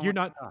 Yeah, like you're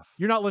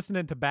not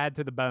listening to Bad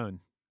to the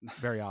Bone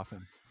very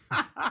often.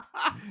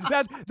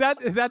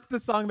 That's the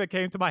song that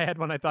came to my head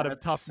when I thought of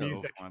tough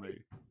music. Funny.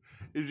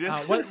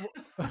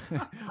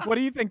 What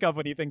do you think of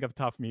when you think of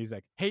tough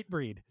music?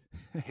 Hatebreed.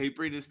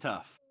 Hatebreed is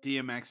tough.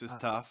 DMX is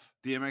tough.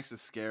 DMX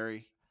is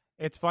scary.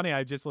 It's funny.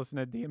 I just listened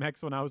to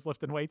DMX when I was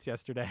lifting weights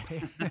yesterday.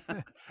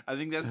 I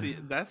think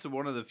that's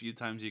one of the few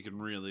times you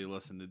can really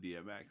listen to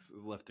DMX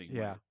is lifting.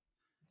 Yeah. Weight.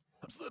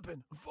 I'm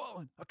slipping. I'm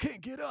falling. I can't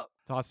get up.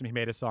 It's awesome. He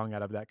made a song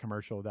out of that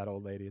commercial of that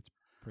old lady. It's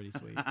pretty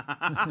sweet.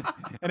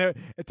 And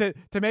to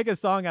make a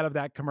song out of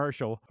that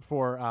commercial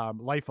for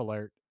Life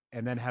Alert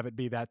and then have it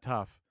be that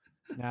tough,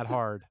 that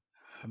hard.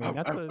 I mean,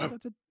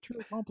 that's a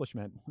true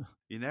accomplishment.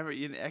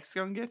 X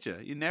gonna get you.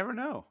 You never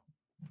know.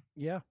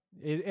 Yeah,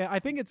 I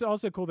think it's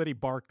also cool that he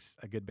barks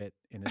a good bit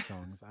in his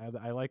songs.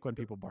 I like when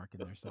people bark in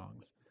their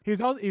songs. He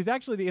was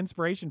actually the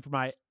inspiration for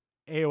my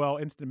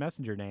AOL Instant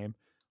Messenger name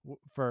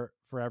for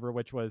forever,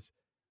 which was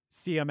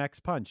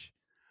CMX Punch.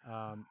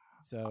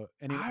 So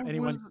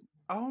anyone?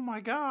 Oh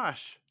my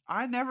gosh,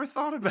 I never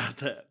thought about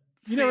that.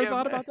 You never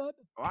thought about that?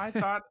 I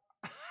thought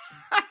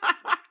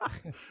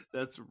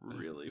that's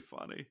really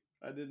funny.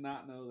 I did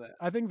not know that.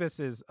 I think this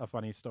is a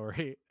funny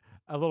story.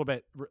 A little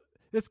bit.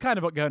 This is kind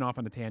of going off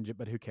on a tangent,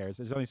 but who cares?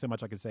 There's only so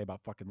much I can say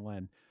about fucking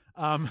Len.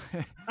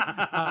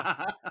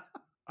 I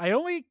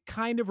only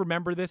kind of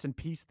remember this and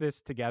piece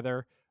this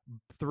together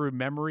through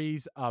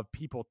memories of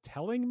people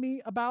telling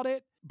me about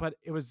it, but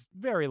it was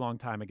very long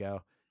time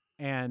ago.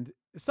 And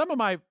some of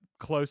my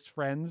close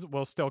friends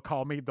will still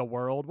call me the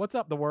World. What's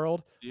up, the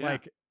World? Yeah.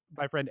 Like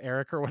my friend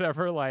Eric or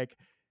whatever. Like,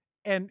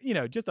 and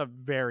just a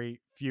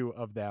very few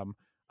of them.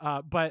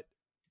 But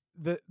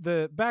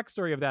the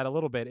backstory of that a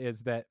little bit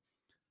is that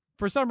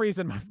for some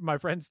reason, my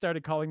friends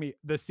started calling me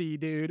the C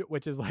Dude,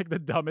 which is like the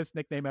dumbest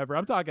nickname ever.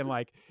 I'm talking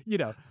like,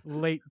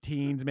 late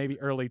teens, maybe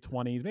early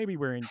 20s. Maybe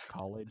we're in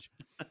college.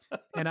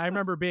 And I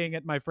remember being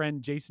at my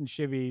friend Jason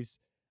Shivy's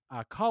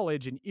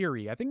college in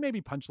Erie. I think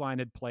maybe Punchline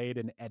had played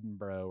in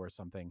Edinburgh or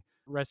something.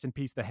 Rest in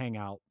peace, the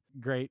Hangout.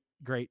 Great,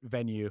 great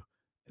venue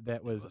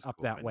that was up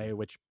cool that venue. way,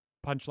 which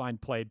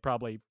Punchline played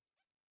probably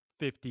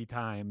 50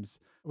 times.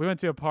 We went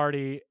to a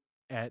party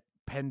at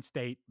Penn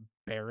State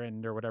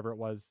Barron or whatever it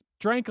was.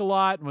 Drank a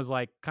lot and was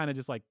like kind of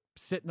just like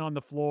sitting on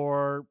the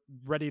floor,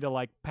 ready to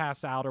like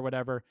pass out or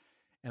whatever.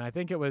 And I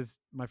think it was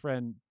my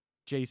friend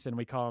Jason,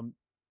 we call him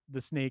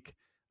the Sneak.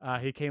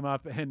 He came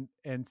up and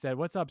said,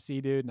 "What's up,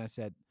 C Dude?" And I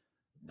said,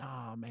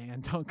 "Nah,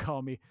 man, don't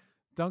call me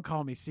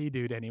C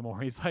Dude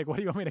anymore." He's like, "What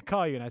do you want me to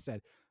call you?" And I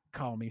said,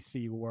 "Call me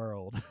C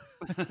World."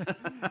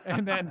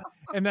 and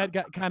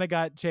that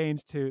got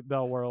changed to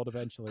the World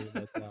eventually.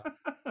 But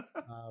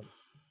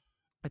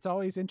it's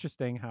always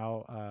interesting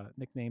how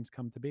nicknames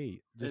come to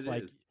be. Just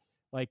It is.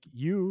 like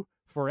you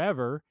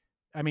forever.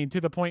 I mean,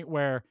 to the point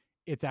where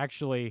it's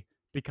actually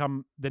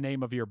become the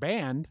name of your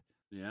band.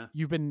 Yeah.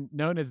 You've been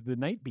known as the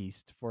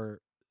Nightbeast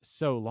for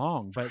so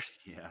long, but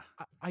Yeah.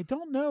 I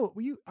don't know.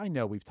 I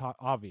know we've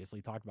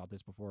obviously talked about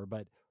this before,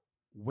 but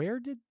where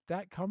did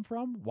that come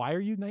from? Why are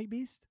you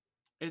Nightbeast?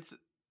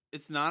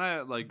 It's not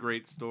a like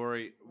great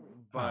story,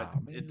 but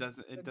it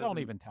doesn't. Don't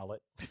even tell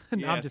it. No,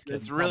 Yes, I'm just kidding.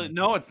 it's Tell really me.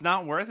 no, it's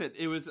not worth it.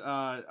 It was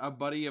a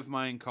buddy of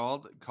mine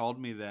called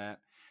me that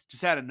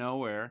just out of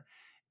nowhere,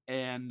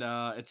 and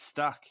it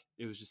stuck.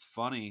 It was just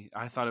funny.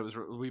 I thought it was.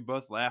 We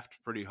both laughed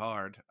pretty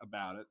hard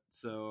about it,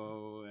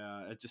 so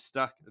it just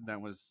stuck. And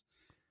that was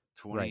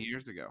 20 Right.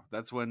 years ago.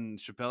 That's when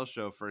Chappelle's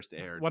Show first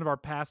aired. One of our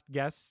past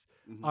guests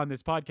on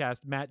this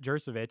podcast, Matt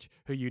Jersevich,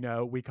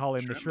 who we call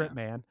him the Shrimp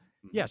Man.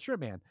 Yeah,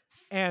 Shrimp Man.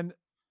 And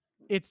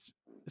it's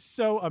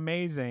so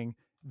amazing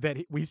that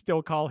we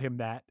still call him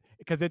that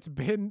because it's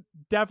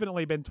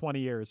definitely been 20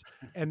 years.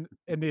 And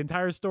the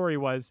entire story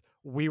was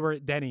we were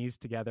at Denny's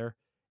together,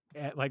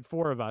 at like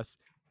 4 of us,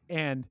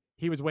 and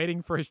he was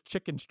waiting for his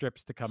chicken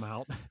strips to come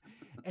out.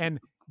 And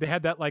they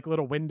had that like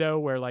little window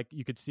where like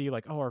you could see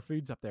like, oh, our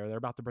food's up there. They're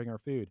about to bring our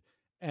food.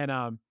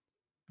 And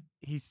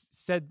he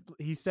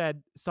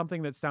said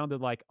something that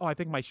sounded like, "Oh, I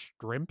think my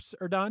shrimps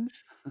are done."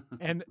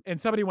 and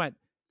somebody went,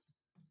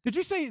 Did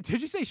you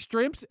say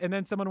shrimps? And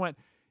then someone went,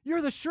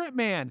 "You're the Shrimp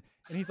Man."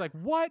 And he's like,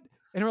 "What?"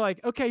 And we're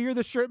like, "Okay, you're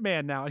the Shrimp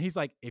Man now." And he's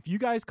like, "If you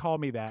guys call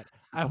me that,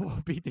 I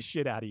will beat the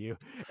shit out of you."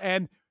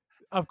 And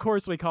of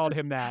course we called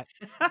him that.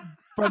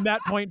 From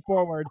that point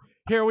forward,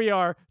 here we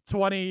are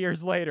 20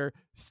 years later,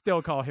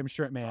 still call him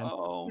Shrimp Man.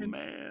 Oh,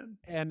 man.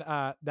 And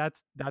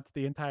that's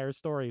the entire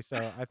story.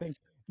 So I think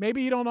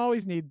maybe you don't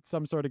always need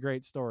some sort of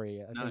great story.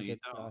 I No, think you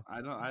it's don't.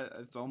 I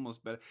don't. It's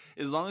almost better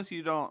as long as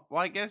you don't.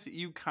 Well, I guess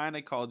you kind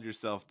of called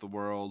yourself the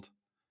World.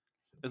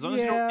 As long as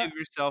you don't give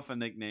yourself a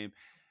nickname.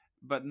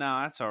 But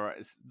no, that's all right.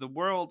 It's the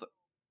World.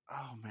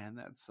 Oh man,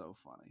 that's so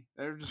funny.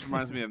 It just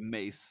reminds me of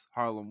Mace,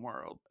 Harlem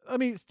World. Let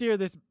me steer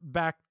this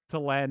back to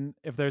Len.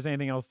 If there's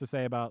anything else to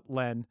say about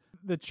Len,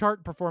 the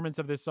chart performance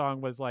of this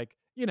song was like,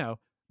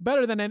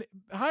 better than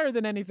higher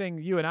than anything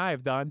you and I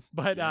have done,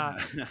 but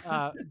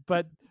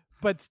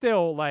but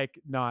still like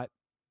not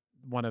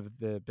one of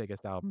the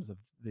biggest albums of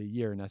the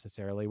year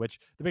necessarily, which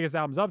the biggest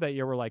albums of that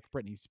year were like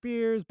Britney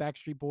Spears,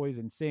 Backstreet Boys,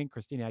 NSYNC,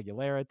 Christina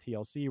Aguilera,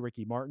 TLC,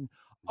 Ricky Martin,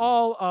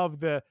 all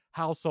of the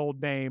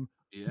household name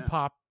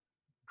pop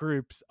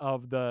groups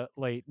of the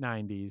late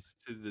 90s.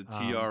 To the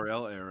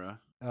TRL era.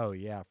 Oh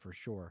yeah, for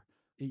sure.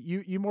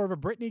 You more of a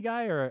Britney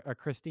guy or a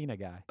Christina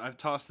guy? I've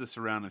tossed this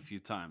around a few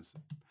times.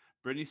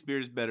 Britney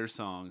Spears better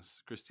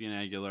songs, Christina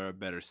Aguilera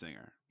better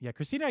singer. Yeah,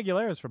 Christina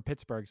Aguilera is from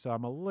Pittsburgh, so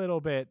I'm a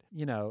little bit,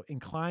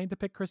 inclined to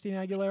pick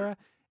Christina Aguilera.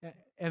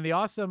 And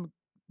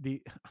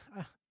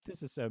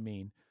this is so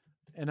mean.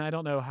 And I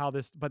don't know how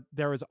but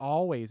there was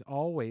always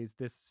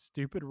this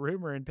stupid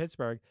rumor in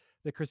Pittsburgh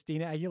that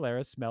Christina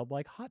Aguilera smelled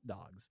like hot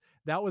dogs.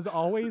 That was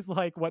always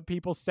like what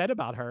people said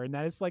about her. And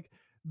that is like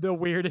the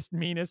weirdest,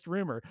 meanest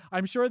rumor.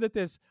 I'm sure that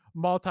this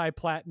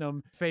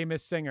multi-platinum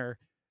famous singer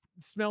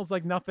smells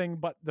like nothing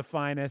but the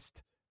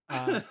finest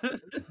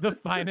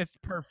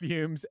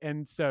perfumes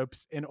and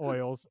soaps and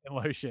oils and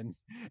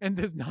lotions, and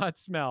does not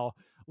smell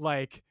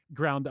like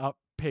ground up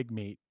pig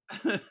meat.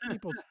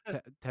 People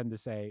tend to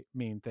say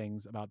mean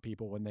things about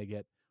people when they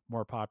get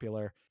more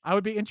popular. I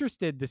would be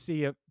interested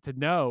to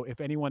know if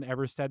anyone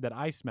ever said that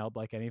I smelled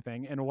like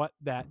anything and what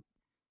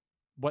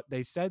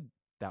they said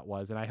that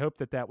was. And I hope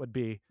that would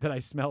be that I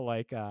smell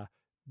like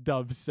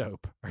Dove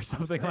soap or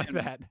something like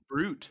that.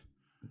 Brute.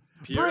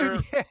 Pure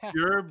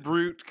Brute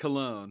Brute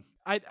cologne.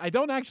 I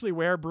don't actually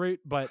wear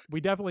Brute, but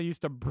we definitely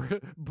used to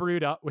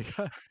brood up.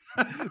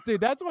 Dude,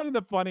 that's one of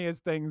the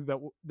funniest things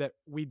that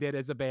we did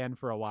as a band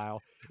for a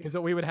while, is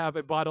that we would have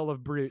a bottle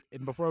of Brute,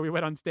 and before we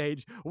went on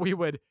stage, we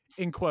would,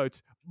 in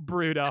quotes,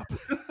 brood up,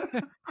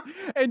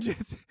 and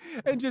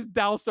just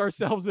douse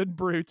ourselves in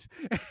Brute.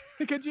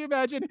 Could you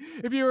imagine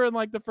if you were in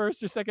like the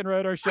first or second row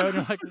at our show and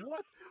you're like,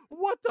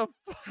 what the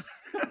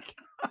fuck?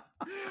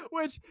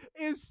 Which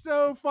is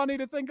so funny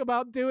to think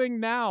about doing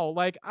now.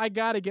 Like, I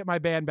gotta get my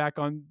band back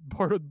on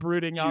board with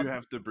brooding up. You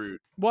have to brood.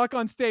 Walk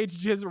on stage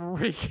just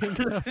reeking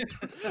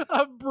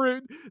of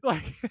Brute,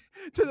 like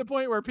to the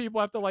point where people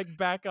have to like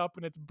back up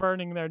and it's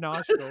burning their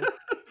nostrils.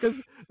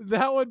 Because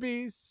that would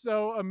be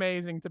so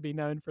amazing to be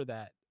known for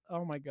that.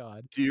 Oh my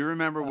God. Do you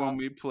remember when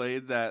we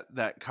played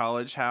that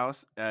college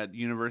house at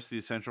University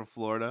of Central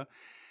Florida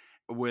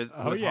with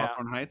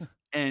Hawthorne Heights?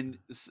 And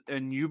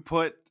you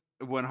put,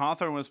 when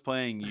Hawthorne was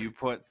playing, you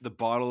put the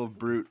bottle of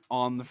Brute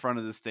on the front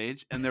of the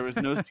stage, and there was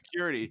no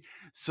security.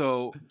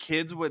 So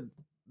kids would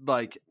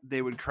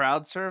they would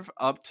crowd surf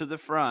up to the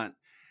front,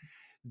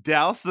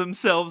 douse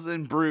themselves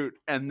in Brute,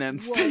 and then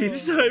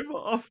stage dive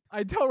off.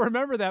 I don't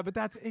remember that, but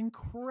that's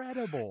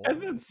incredible. And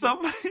then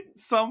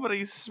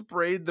somebody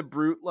sprayed the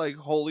Brute like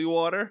holy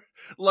water,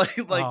 like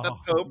the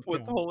Pope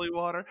with holy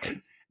water.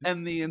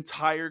 And the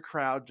entire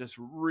crowd just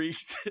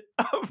reeked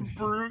of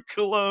Brute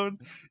cologne.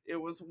 It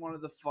was one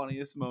of the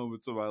funniest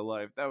moments of my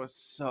life. That was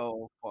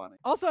so funny.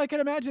 Also, I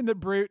can imagine that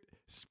Brute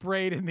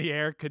sprayed in the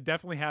air could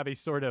definitely have a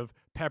sort of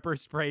pepper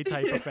spray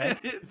type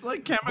effect. It's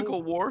like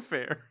chemical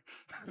warfare.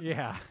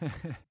 Yeah.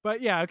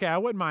 But yeah, okay, I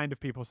wouldn't mind if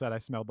people said I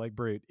smelled like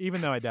Brute, even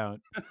though I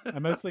don't. I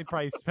mostly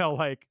probably smell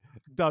like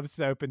Dove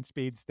soap and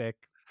Speed Stick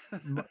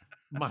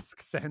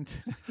musk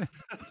scent.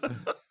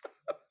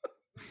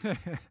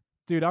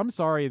 Dude, I'm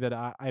sorry that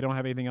I don't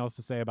have anything else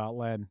to say about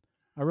Len.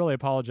 I really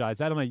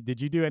apologize. I don't know.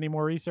 Did you do any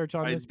more research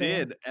on this? I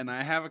did, band? and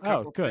I have a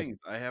couple things.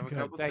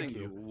 Thank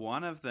you.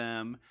 One of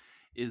them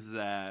is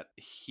that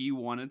he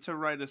wanted to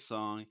write a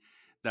song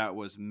that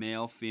was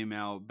male,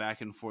 female, back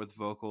and forth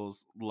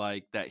vocals,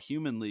 like that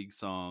Human League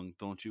song,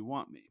 Don't You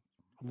Want Me?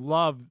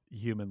 Love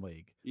Human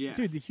League. Yes.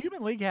 Dude, the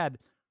Human League had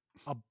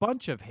a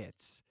bunch of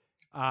hits.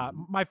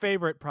 My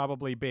favorite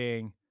probably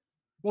being,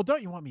 well,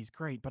 Don't You Want Me is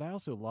great, but I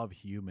also love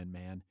Human,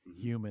 man.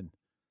 Human.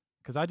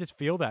 Because I just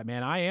feel that,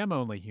 man. I am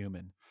only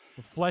human.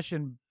 Of flesh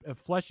and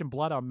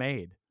blood I'm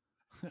made.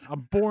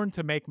 I'm born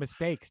to make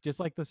mistakes, just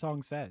like the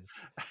song says.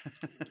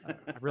 I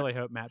really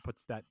hope Matt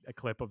puts a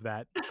clip of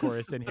that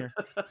chorus in here.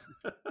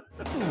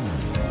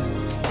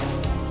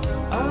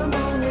 I'm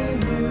only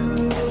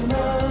human,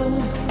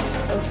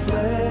 of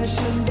flesh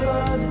and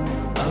blood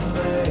I'm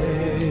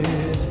made.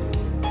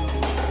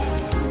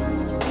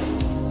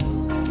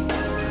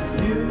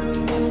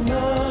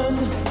 Human,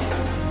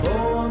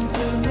 born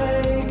to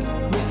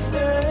make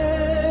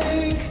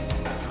mistakes.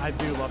 I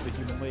do love the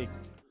Human League.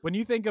 When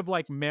you think of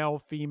like male,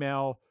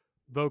 female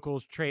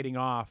vocals trading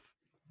off,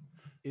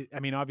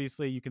 I mean,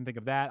 obviously you can think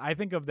of that. I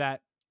think of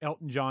that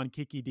Elton John,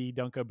 Kiki D,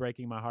 Don't Go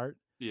Breaking My Heart,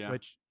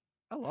 which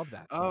I love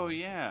that song. Oh,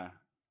 yeah.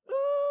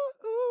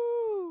 Ooh,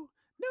 ooh,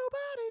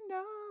 nobody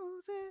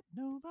knows it.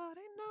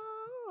 Nobody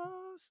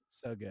knows.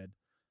 So good.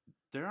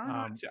 There are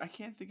not I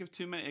can't think of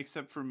too many,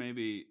 except for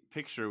maybe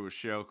Picture with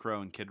Sheryl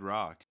Crow and Kid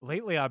Rock.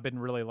 Lately, I've been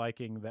really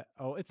liking that.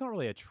 Oh, it's not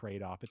really a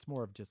trade-off. It's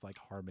more of just like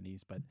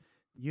harmonies. But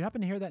you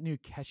happen to hear that new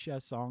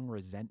Kesha song,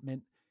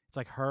 Resentment? It's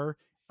like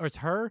it's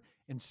her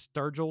and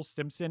Sturgill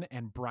Simpson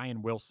and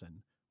Brian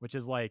Wilson, which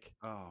is like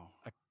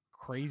a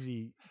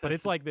crazy, but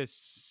it's like this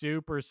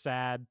super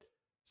sad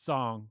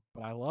song,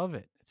 but I love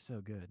it. It's so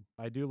good.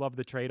 I do love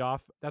the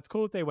trade-off. That's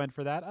cool that they went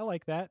for that. I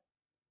like that.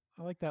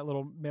 I like that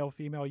little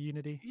male-female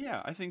unity.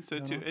 Yeah, I think so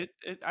too.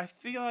 I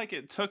feel like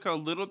it took a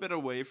little bit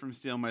away from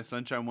Steal My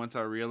Sunshine once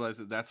I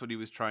realized that that's what he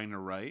was trying to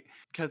write.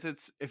 Because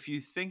if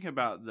you think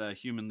about the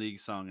Human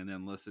League song and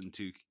then listen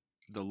to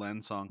the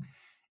Len song,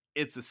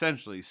 it's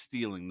essentially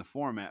stealing the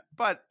format.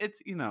 But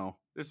it's,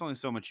 there's only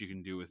so much you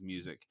can do with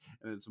music,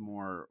 and it's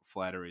more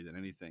flattery than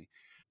anything.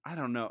 I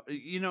don't know.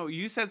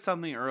 You said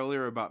something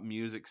earlier about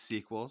music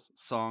sequels,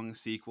 song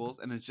sequels,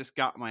 and it just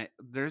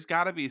there's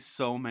got to be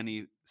so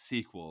many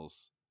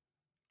sequels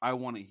I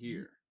want to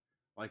hear.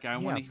 Like, I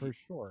want to for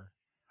sure.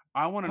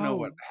 I want to know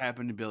what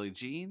happened to Billie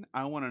Jean.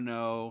 I want to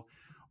know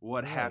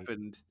what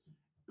happened.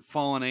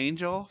 Fallen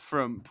Angel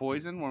from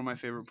Poison, one of my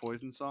favorite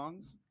Poison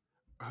songs.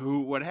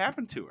 What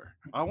happened to her?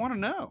 I want to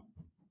know.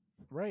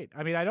 Right.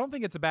 I mean, I don't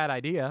think it's a bad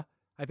idea.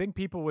 I think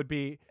people would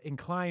be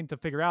inclined to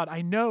figure out.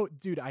 I know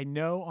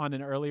on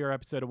an earlier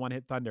episode of One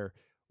Hit Thunder,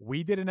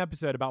 we did an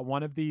episode about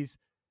one of these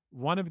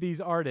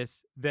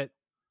artists that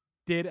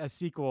did a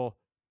sequel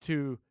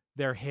to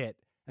their hit.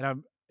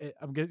 And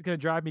it's going to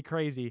drive me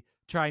crazy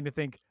trying to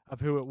think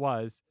of who it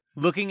was.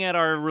 Looking at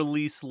our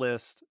release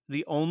list,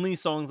 the only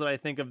songs that I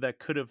think of that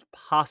could have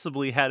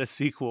possibly had a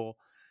sequel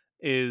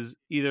is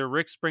either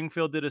Rick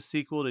Springfield did a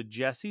sequel to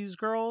Jesse's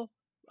Girl.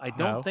 I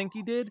don't think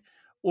he did.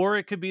 Or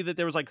it could be that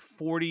there was like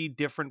 40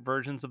 different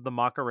versions of the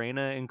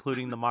Macarena,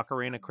 including the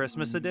Macarena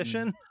Christmas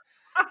edition.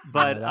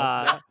 But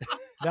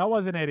that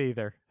wasn't it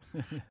either.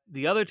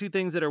 The other two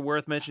things that are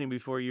worth mentioning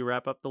before you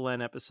wrap up the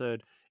Len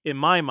episode, in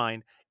my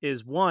mind,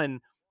 is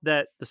one,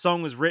 that the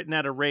song was written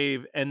at a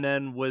rave and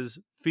then was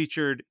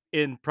featured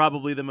in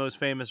probably the most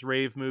famous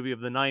rave movie of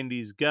the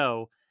 90s,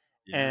 Go.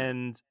 Yeah.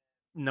 And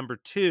number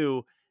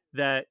two,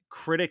 that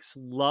critics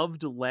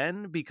loved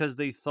Len because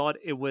they thought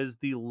it was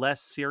the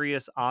less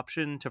serious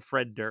option to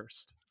Fred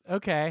Durst.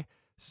 Okay.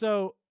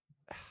 So,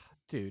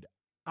 dude,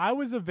 I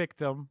was a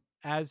victim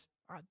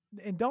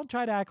and don't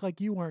try to act like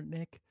you weren't,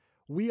 Nick.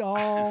 We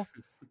all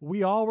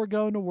were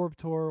going to Warped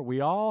Tour. We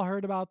all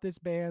heard about this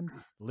band,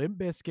 Limp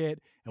Bizkit,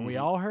 and we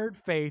all heard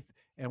Faith,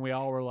 and we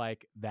all were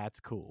like, that's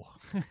cool.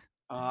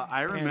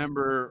 I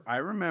remember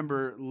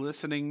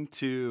listening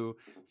to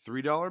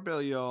 $3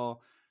 Bill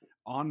Y'all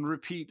on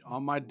repeat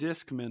on my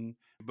Discman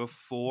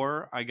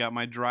before I got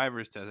my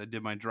driver's test. I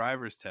did my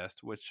driver's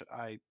test, which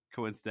I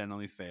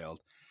coincidentally failed.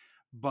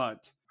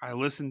 But I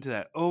listened to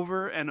that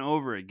over and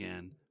over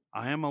again.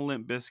 I am a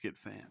Limp Bizkit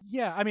fan.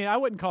 Yeah, I mean, I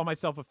wouldn't call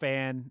myself a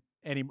fan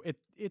anymore.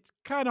 It's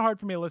kind of hard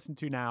for me to listen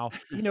to now.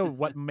 You know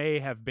what may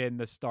have been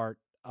the start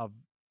of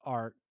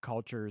our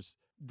culture's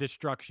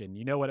destruction?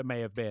 You know what it may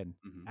have been,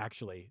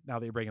 actually, now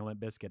that you're bringing Limp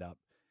Bizkit up,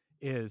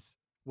 is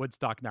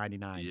Woodstock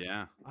 99.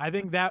 Yeah. I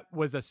think that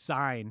was a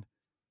sign.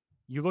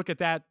 You look at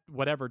that,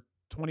 whatever,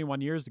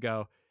 21 years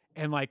ago,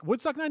 and like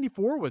Woodstock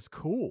 94 was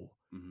cool.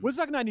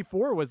 Woodstock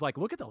 94 was like,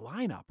 look at the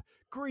lineup.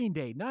 Green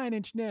Day, Nine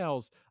Inch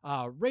Nails,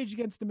 Rage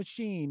Against the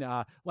Machine.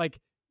 Like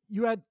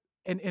you had,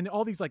 and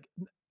all these like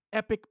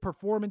epic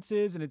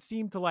performances, and it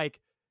seemed to like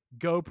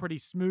go pretty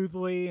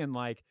smoothly. And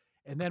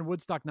then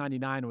Woodstock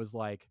 99 was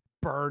like,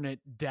 burn it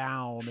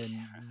down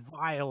and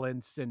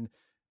violence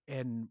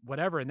and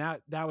whatever. And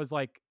that was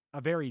like a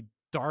very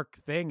dark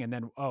thing. And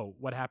then, oh,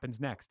 what happens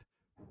next?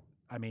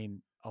 I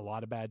mean, a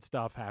lot of bad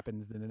stuff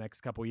happens in the next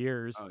couple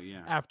years. Oh,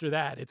 yeah. After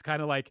that, it's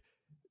kind of like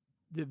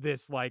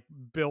this like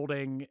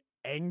building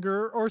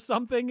anger or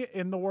something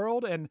in the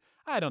world. And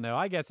I don't know,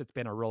 I guess it's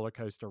been a roller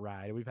coaster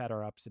ride. We've had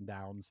our ups and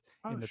downs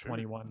in the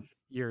 21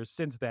 years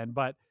since then.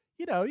 But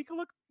you know, you can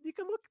look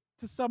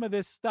to some of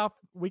this stuff.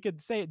 We could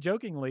say it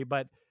jokingly,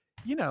 but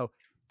you know,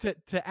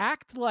 to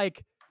act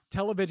like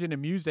television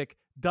and music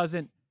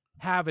doesn't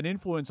have an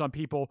influence on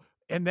people,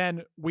 and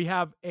then we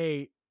have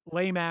a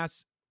lame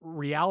ass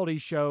reality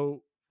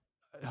show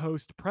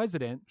host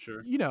president.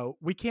 Sure. You know,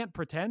 we can't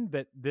pretend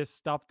that this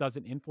stuff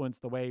doesn't influence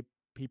the way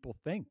people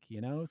think, you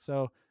know?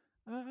 So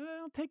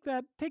I'll take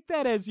that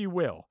as you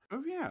will.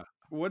 Oh yeah.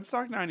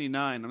 Woodstock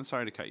 99, I'm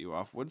sorry to cut you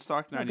off.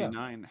 Woodstock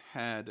 99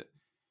 had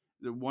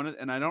the one,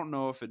 and I don't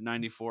know if at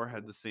 94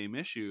 had the same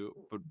issue,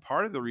 but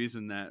part of the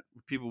reason that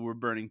people were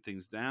burning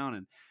things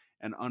down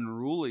and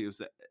unruly was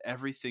that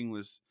everything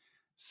was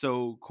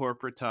so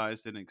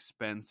corporatized and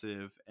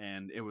expensive,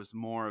 and it was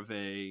more of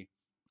a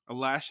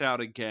lash out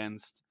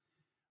against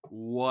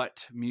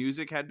what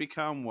music had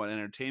become, what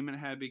entertainment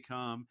had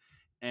become.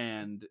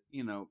 And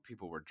you know,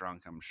 people were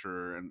drunk, I'm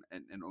sure, and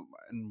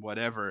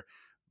whatever,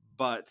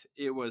 but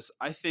it was,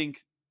 I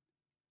think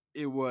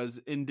it was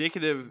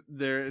indicative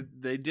there.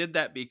 They did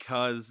that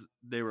because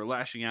they were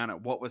lashing out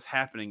at what was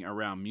happening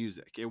around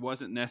music. It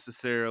wasn't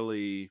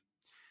necessarily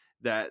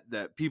that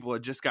people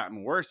had just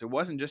gotten worse. It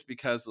wasn't just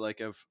because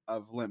like of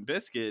Limp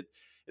Bizkit.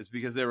 It's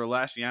because they were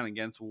lashing out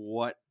against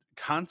what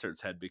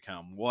concerts had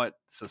become, what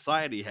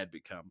society had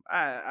become.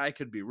 I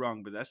could be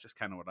wrong, but that's just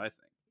kind of what I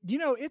think. You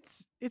know,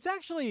 it's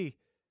actually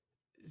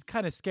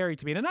kind of scary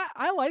to me. And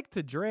I like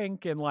to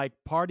drink and like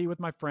party with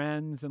my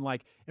friends, and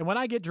when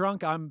I get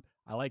drunk, I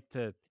like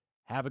to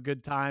have a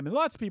good time. And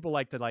lots of people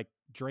like to like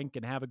drink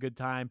and have a good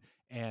time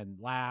and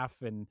laugh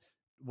and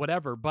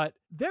whatever. But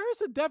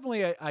there's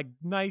definitely a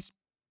nice,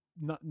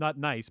 not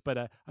nice, but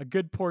a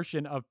good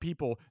portion of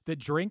people that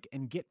drink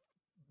and get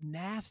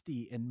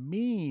nasty and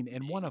mean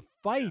and want to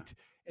fight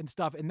and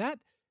stuff. And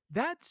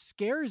that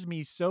scares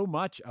me so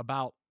much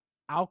about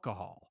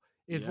alcohol.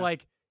 Is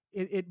like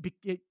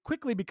it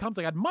quickly becomes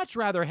like I'd much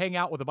rather hang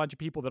out with a bunch of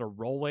people that are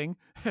rolling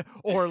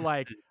or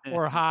like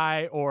or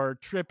high or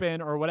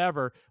tripping or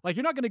whatever. Like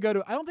I don't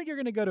think you're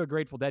going to go to a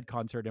Grateful Dead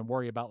concert and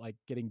worry about like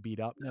getting beat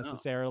up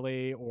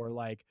necessarily or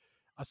like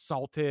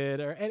assaulted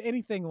or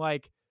anything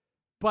like.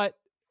 But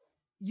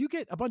you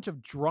get a bunch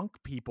of drunk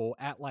people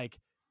at like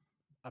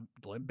a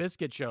Limp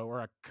Bizkit show or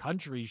a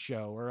country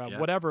show or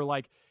whatever.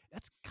 Like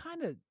it's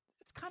kind of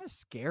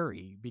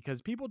scary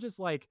because people just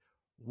like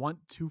want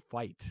to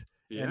fight.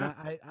 And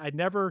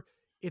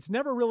it's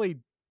never really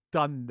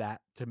done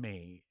that to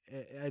me.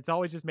 It's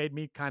always just made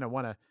me kind of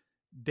want to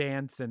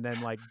dance and then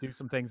like do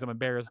some things I'm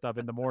embarrassed of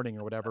in the morning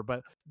or whatever.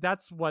 But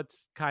that's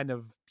what's kind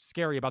of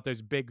scary about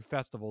those big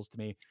festivals to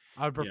me.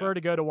 I would prefer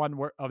to go to one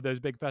of those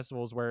big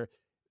festivals where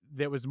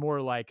that was more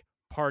like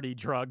party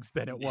drugs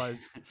than it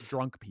was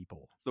drunk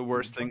people. The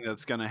worst thing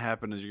that's going to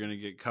happen is you're going to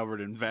get covered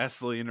in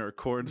Vaseline or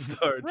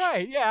cornstarch.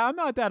 Right. Yeah. I'm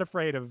not that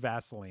afraid of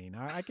Vaseline.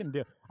 I can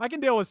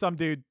deal with some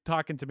dude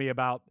talking to me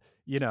about,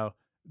 you know,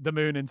 the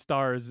moon and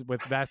stars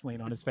with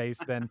Vaseline on his face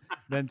than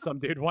some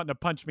dude wanting to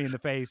punch me in the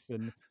face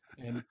and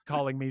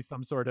calling me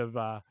some sort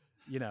of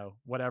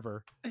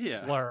whatever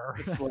Yeah. slur.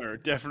 A slur.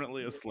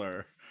 Definitely a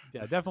slur.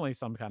 Yeah, definitely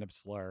some kind of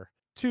slur.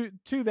 To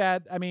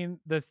that, I mean,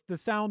 the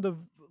sound of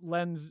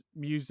Len's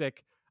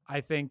music,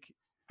 I think,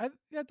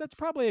 that's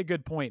probably a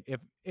good point.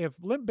 If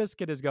Limp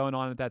Bizkit is going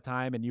on at that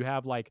time, and you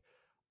have like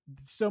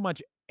so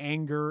much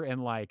anger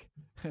and like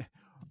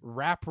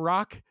rap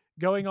rock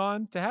going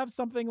on, to have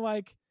something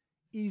like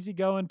Easy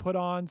Go and Put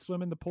On,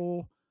 Swim in the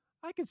Pool,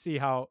 I could see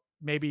how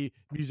maybe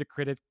music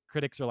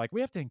critics are like,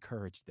 we have to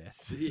encourage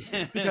this.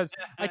 Yeah. Because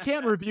I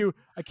can't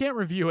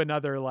review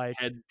another like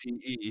Head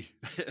PE.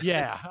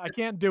 yeah, I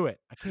can't do it.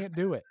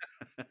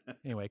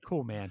 Anyway,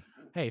 cool, man.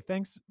 Hey,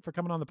 thanks for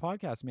coming on the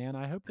podcast, man.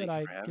 I hope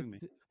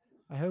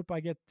I hope I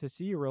get to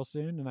see you real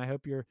soon, and I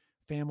hope your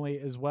family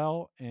is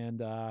well,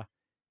 and I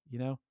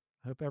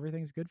hope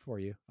everything's good for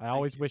you. I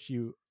always wish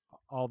you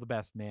all the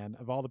best, man.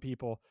 Of all the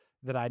people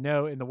that I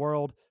know in the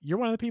world, you're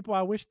one of the people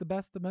I wish the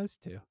best the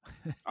most to.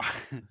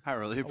 I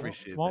really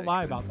appreciate it. Won't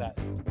lie about that.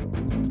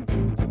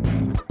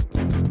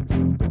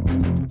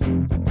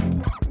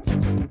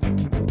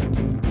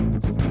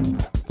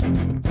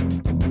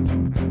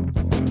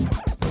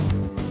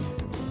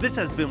 This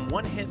has been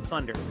One Hit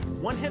Thunder.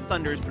 One Hit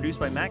Thunder is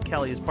produced by Matt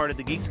Kelly as part of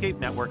the Geekscape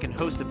Network and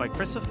hosted by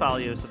Chris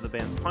Fafalios of the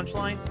bands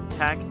Punchline,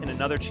 Tack, and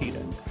Another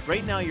Cheetah.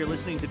 Right now you're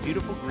listening to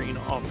Beautiful Green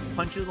off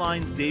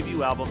Punchline's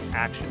debut album,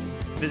 Action.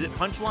 Visit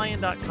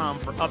punchline.com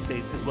for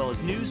updates as well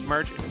as news,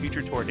 merch, and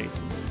future tour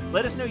dates.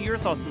 Let us know your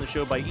thoughts on the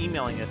show by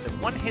emailing us at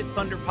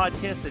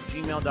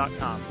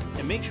onehitthunderpodcast@gmail.com.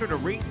 And make sure to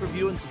rate,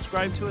 review, and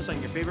subscribe to us on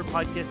your favorite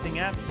podcasting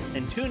app.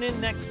 And tune in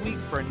next week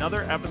for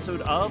another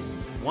episode of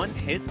One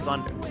Hit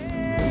Thunder.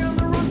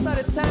 Side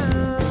of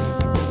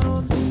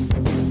town,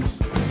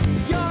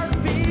 your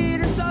feet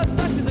are so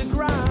stuck to the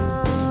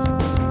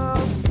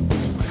ground.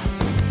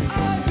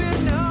 I've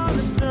been known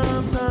to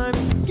sometimes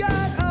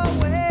get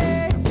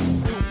away.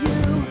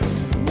 You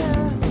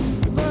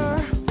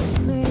never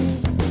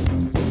leave.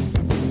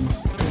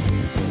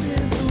 This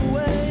is the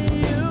way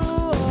you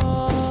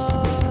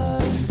are.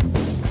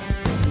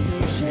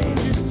 Don't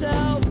change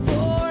yourself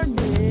for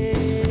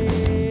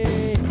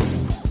me.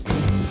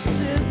 This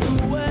is the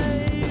way.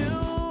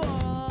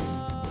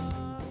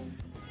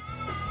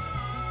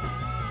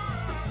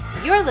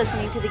 You're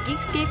listening to the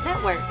Geekscape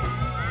Network.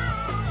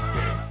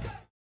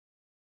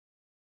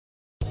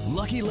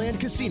 Lucky Land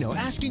Casino,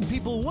 asking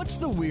people, what's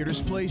the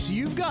weirdest place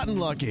you've gotten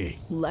lucky?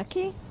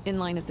 Lucky? In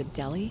line at the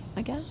deli,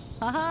 I guess?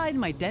 Aha, in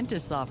my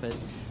dentist's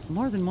office.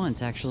 More than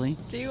once, actually.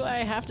 Do I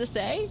have to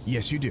say?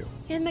 Yes, you do.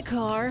 In the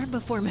car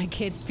before my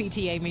kids'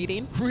 PTA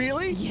meeting.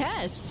 Really?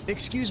 Yes.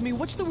 Excuse me,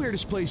 what's the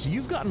weirdest place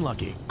you've gotten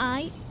lucky?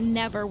 I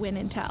never win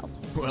and tell.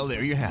 Well,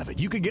 there you have it.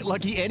 You can get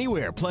lucky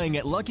anywhere, playing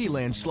at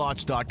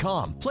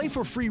LuckyLandSlots.com. Play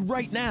for free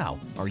right now.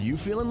 Are you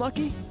feeling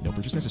lucky? No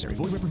purchase necessary.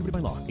 Void where prohibited by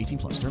law.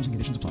 18+. Terms and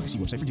conditions apply. See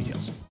website for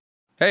details.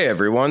 Hey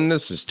everyone,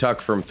 this is Tuck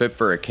from Fit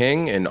for a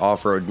King, an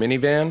off-road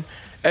minivan.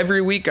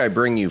 Every week I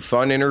bring you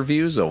fun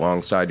interviews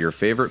alongside your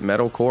favorite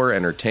metalcore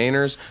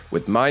entertainers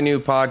with my new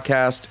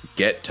podcast,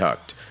 Get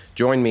Tucked.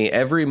 Join me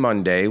every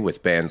Monday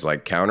with bands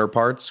like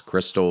Counterparts,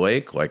 Crystal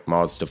Lake, like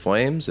Moths to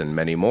Flames, and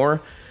many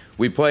more.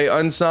 We play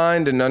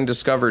unsigned and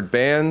undiscovered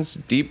bands,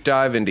 deep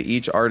dive into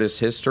each artist's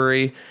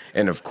history,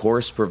 and of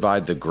course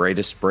provide the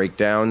greatest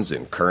breakdowns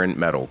in current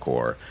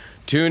metalcore.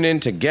 Tune in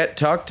to Get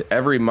Tucked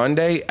every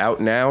Monday, out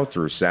now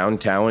through Sound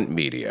Talent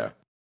Media.